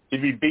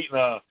he'd be beating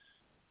a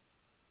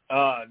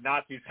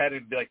Nazi's head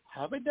and be like,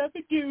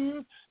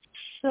 "Habba-dabba-doo,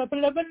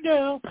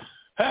 shabba-labba-doo.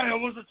 Hey, I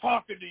wasn't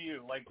talking to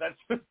you." Like, that's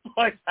just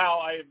like how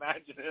I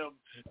imagine him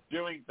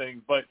doing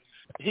things. But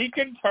he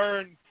can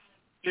turn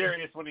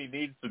serious when he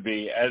needs to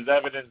be, as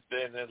evidenced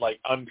in like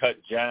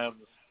Uncut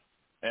Gems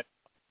and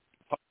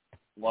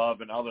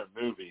Love and other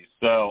movies.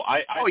 So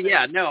I'm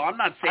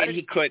not saying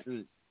he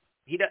couldn't.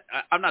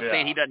 I'm not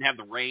saying he doesn't have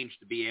the range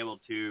to be able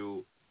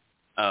to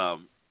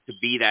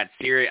be that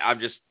serious.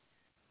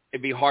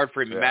 It'd be hard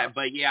for him to match.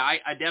 But yeah,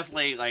 I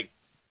definitely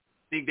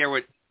think there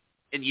would,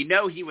 and he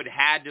would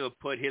had to have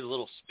put his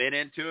little spin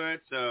into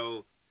it.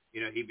 So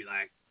he'd be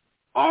like,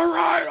 "All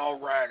right,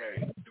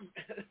 already."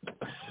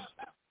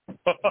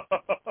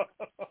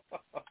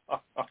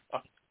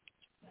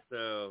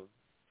 So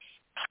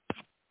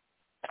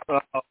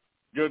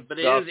good. But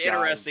stuff, it is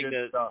interesting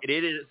guys.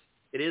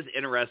 it is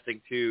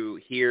interesting to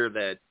hear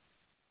that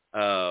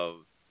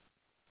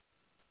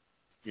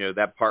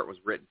that part was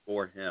written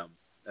for him.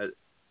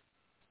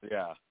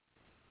 Yeah.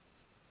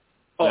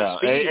 Oh, yeah.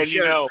 Speaking and of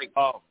shows,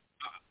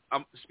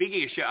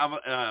 speaking of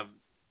show,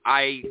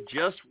 I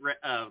just read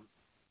a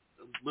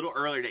little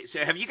earlier today.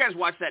 So, have you guys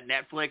watched that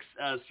Netflix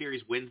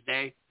series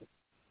Wednesday?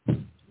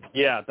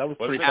 Yeah, that was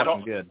pretty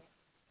fucking good.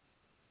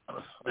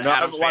 No, I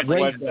haven't watched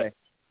Wednesday.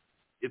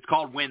 It's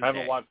called Wednesday. I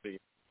haven't watched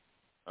it.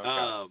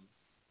 Okay.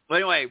 But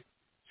anyway,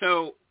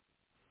 so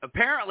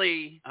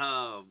apparently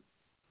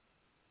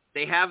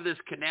they have this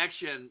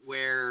connection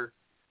where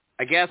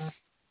I guess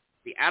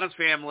the Addams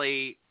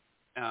Family,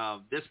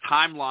 this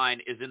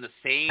timeline is in the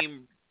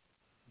same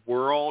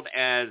world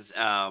as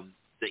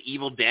the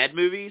Evil Dead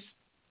movies.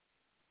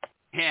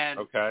 And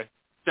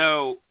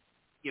so,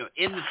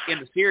 in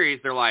the series,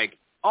 they're like,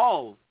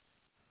 "Oh,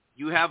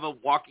 you have a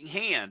walking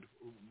hand.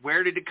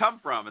 Where did it come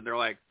from?" And they're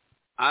like,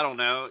 "I don't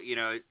know.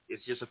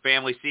 It's just a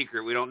family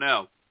secret. We don't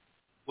know."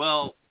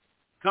 Well,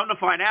 come to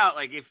find out,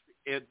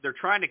 if they're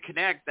trying to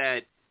connect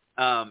that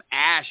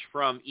Ash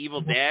from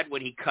Evil Dead,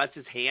 when he cuts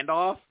his hand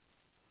off,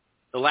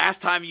 the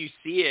last time you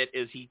see it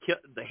is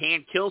the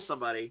hand kills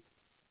somebody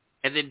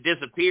and then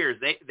disappears.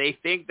 They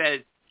think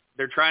that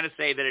they're trying to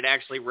say that it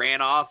actually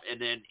ran off and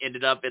then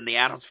ended up in the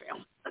Addams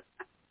Family.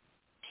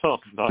 Oh,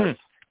 nice.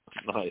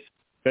 Nice.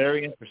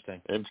 Very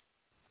interesting.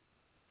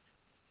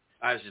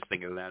 I was just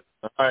thinking of that.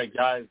 All right,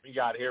 guys, we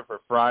got here for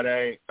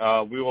Friday.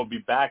 We will be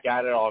back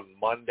at it on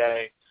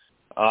Monday.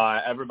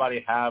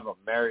 Everybody have a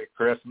Merry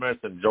Christmas.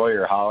 Enjoy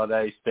your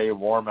holiday. Stay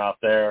warm out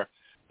there.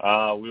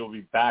 We will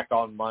be back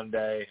on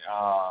Monday,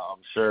 I'm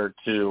sure,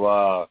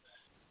 to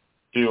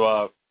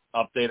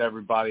update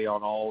everybody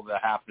on all the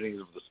happenings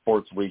of the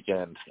sports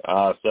weekend.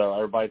 So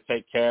everybody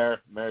take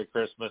care. Merry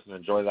Christmas and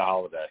enjoy the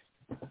holiday.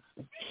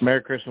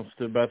 Merry Christmas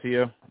to both of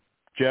you.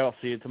 Joe, I'll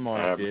see you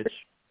tomorrow, bitch.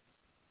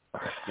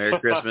 Merry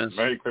Christmas.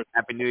 Merry Christmas.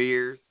 Happy New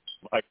Year.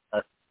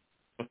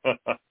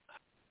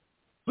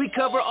 We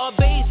cover all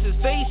bases,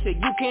 face it,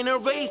 you can't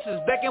erase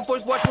us. Back and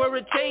forth, watch where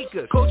it take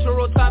us.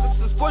 Cultural topics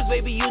and sports,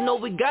 baby, you know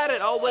we got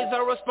it. Always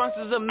our response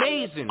is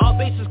amazing. All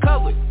bases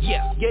covered,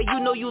 yeah, you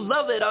know you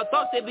love it. I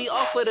thought they'd be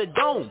off of the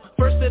dome.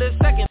 First to the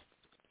second.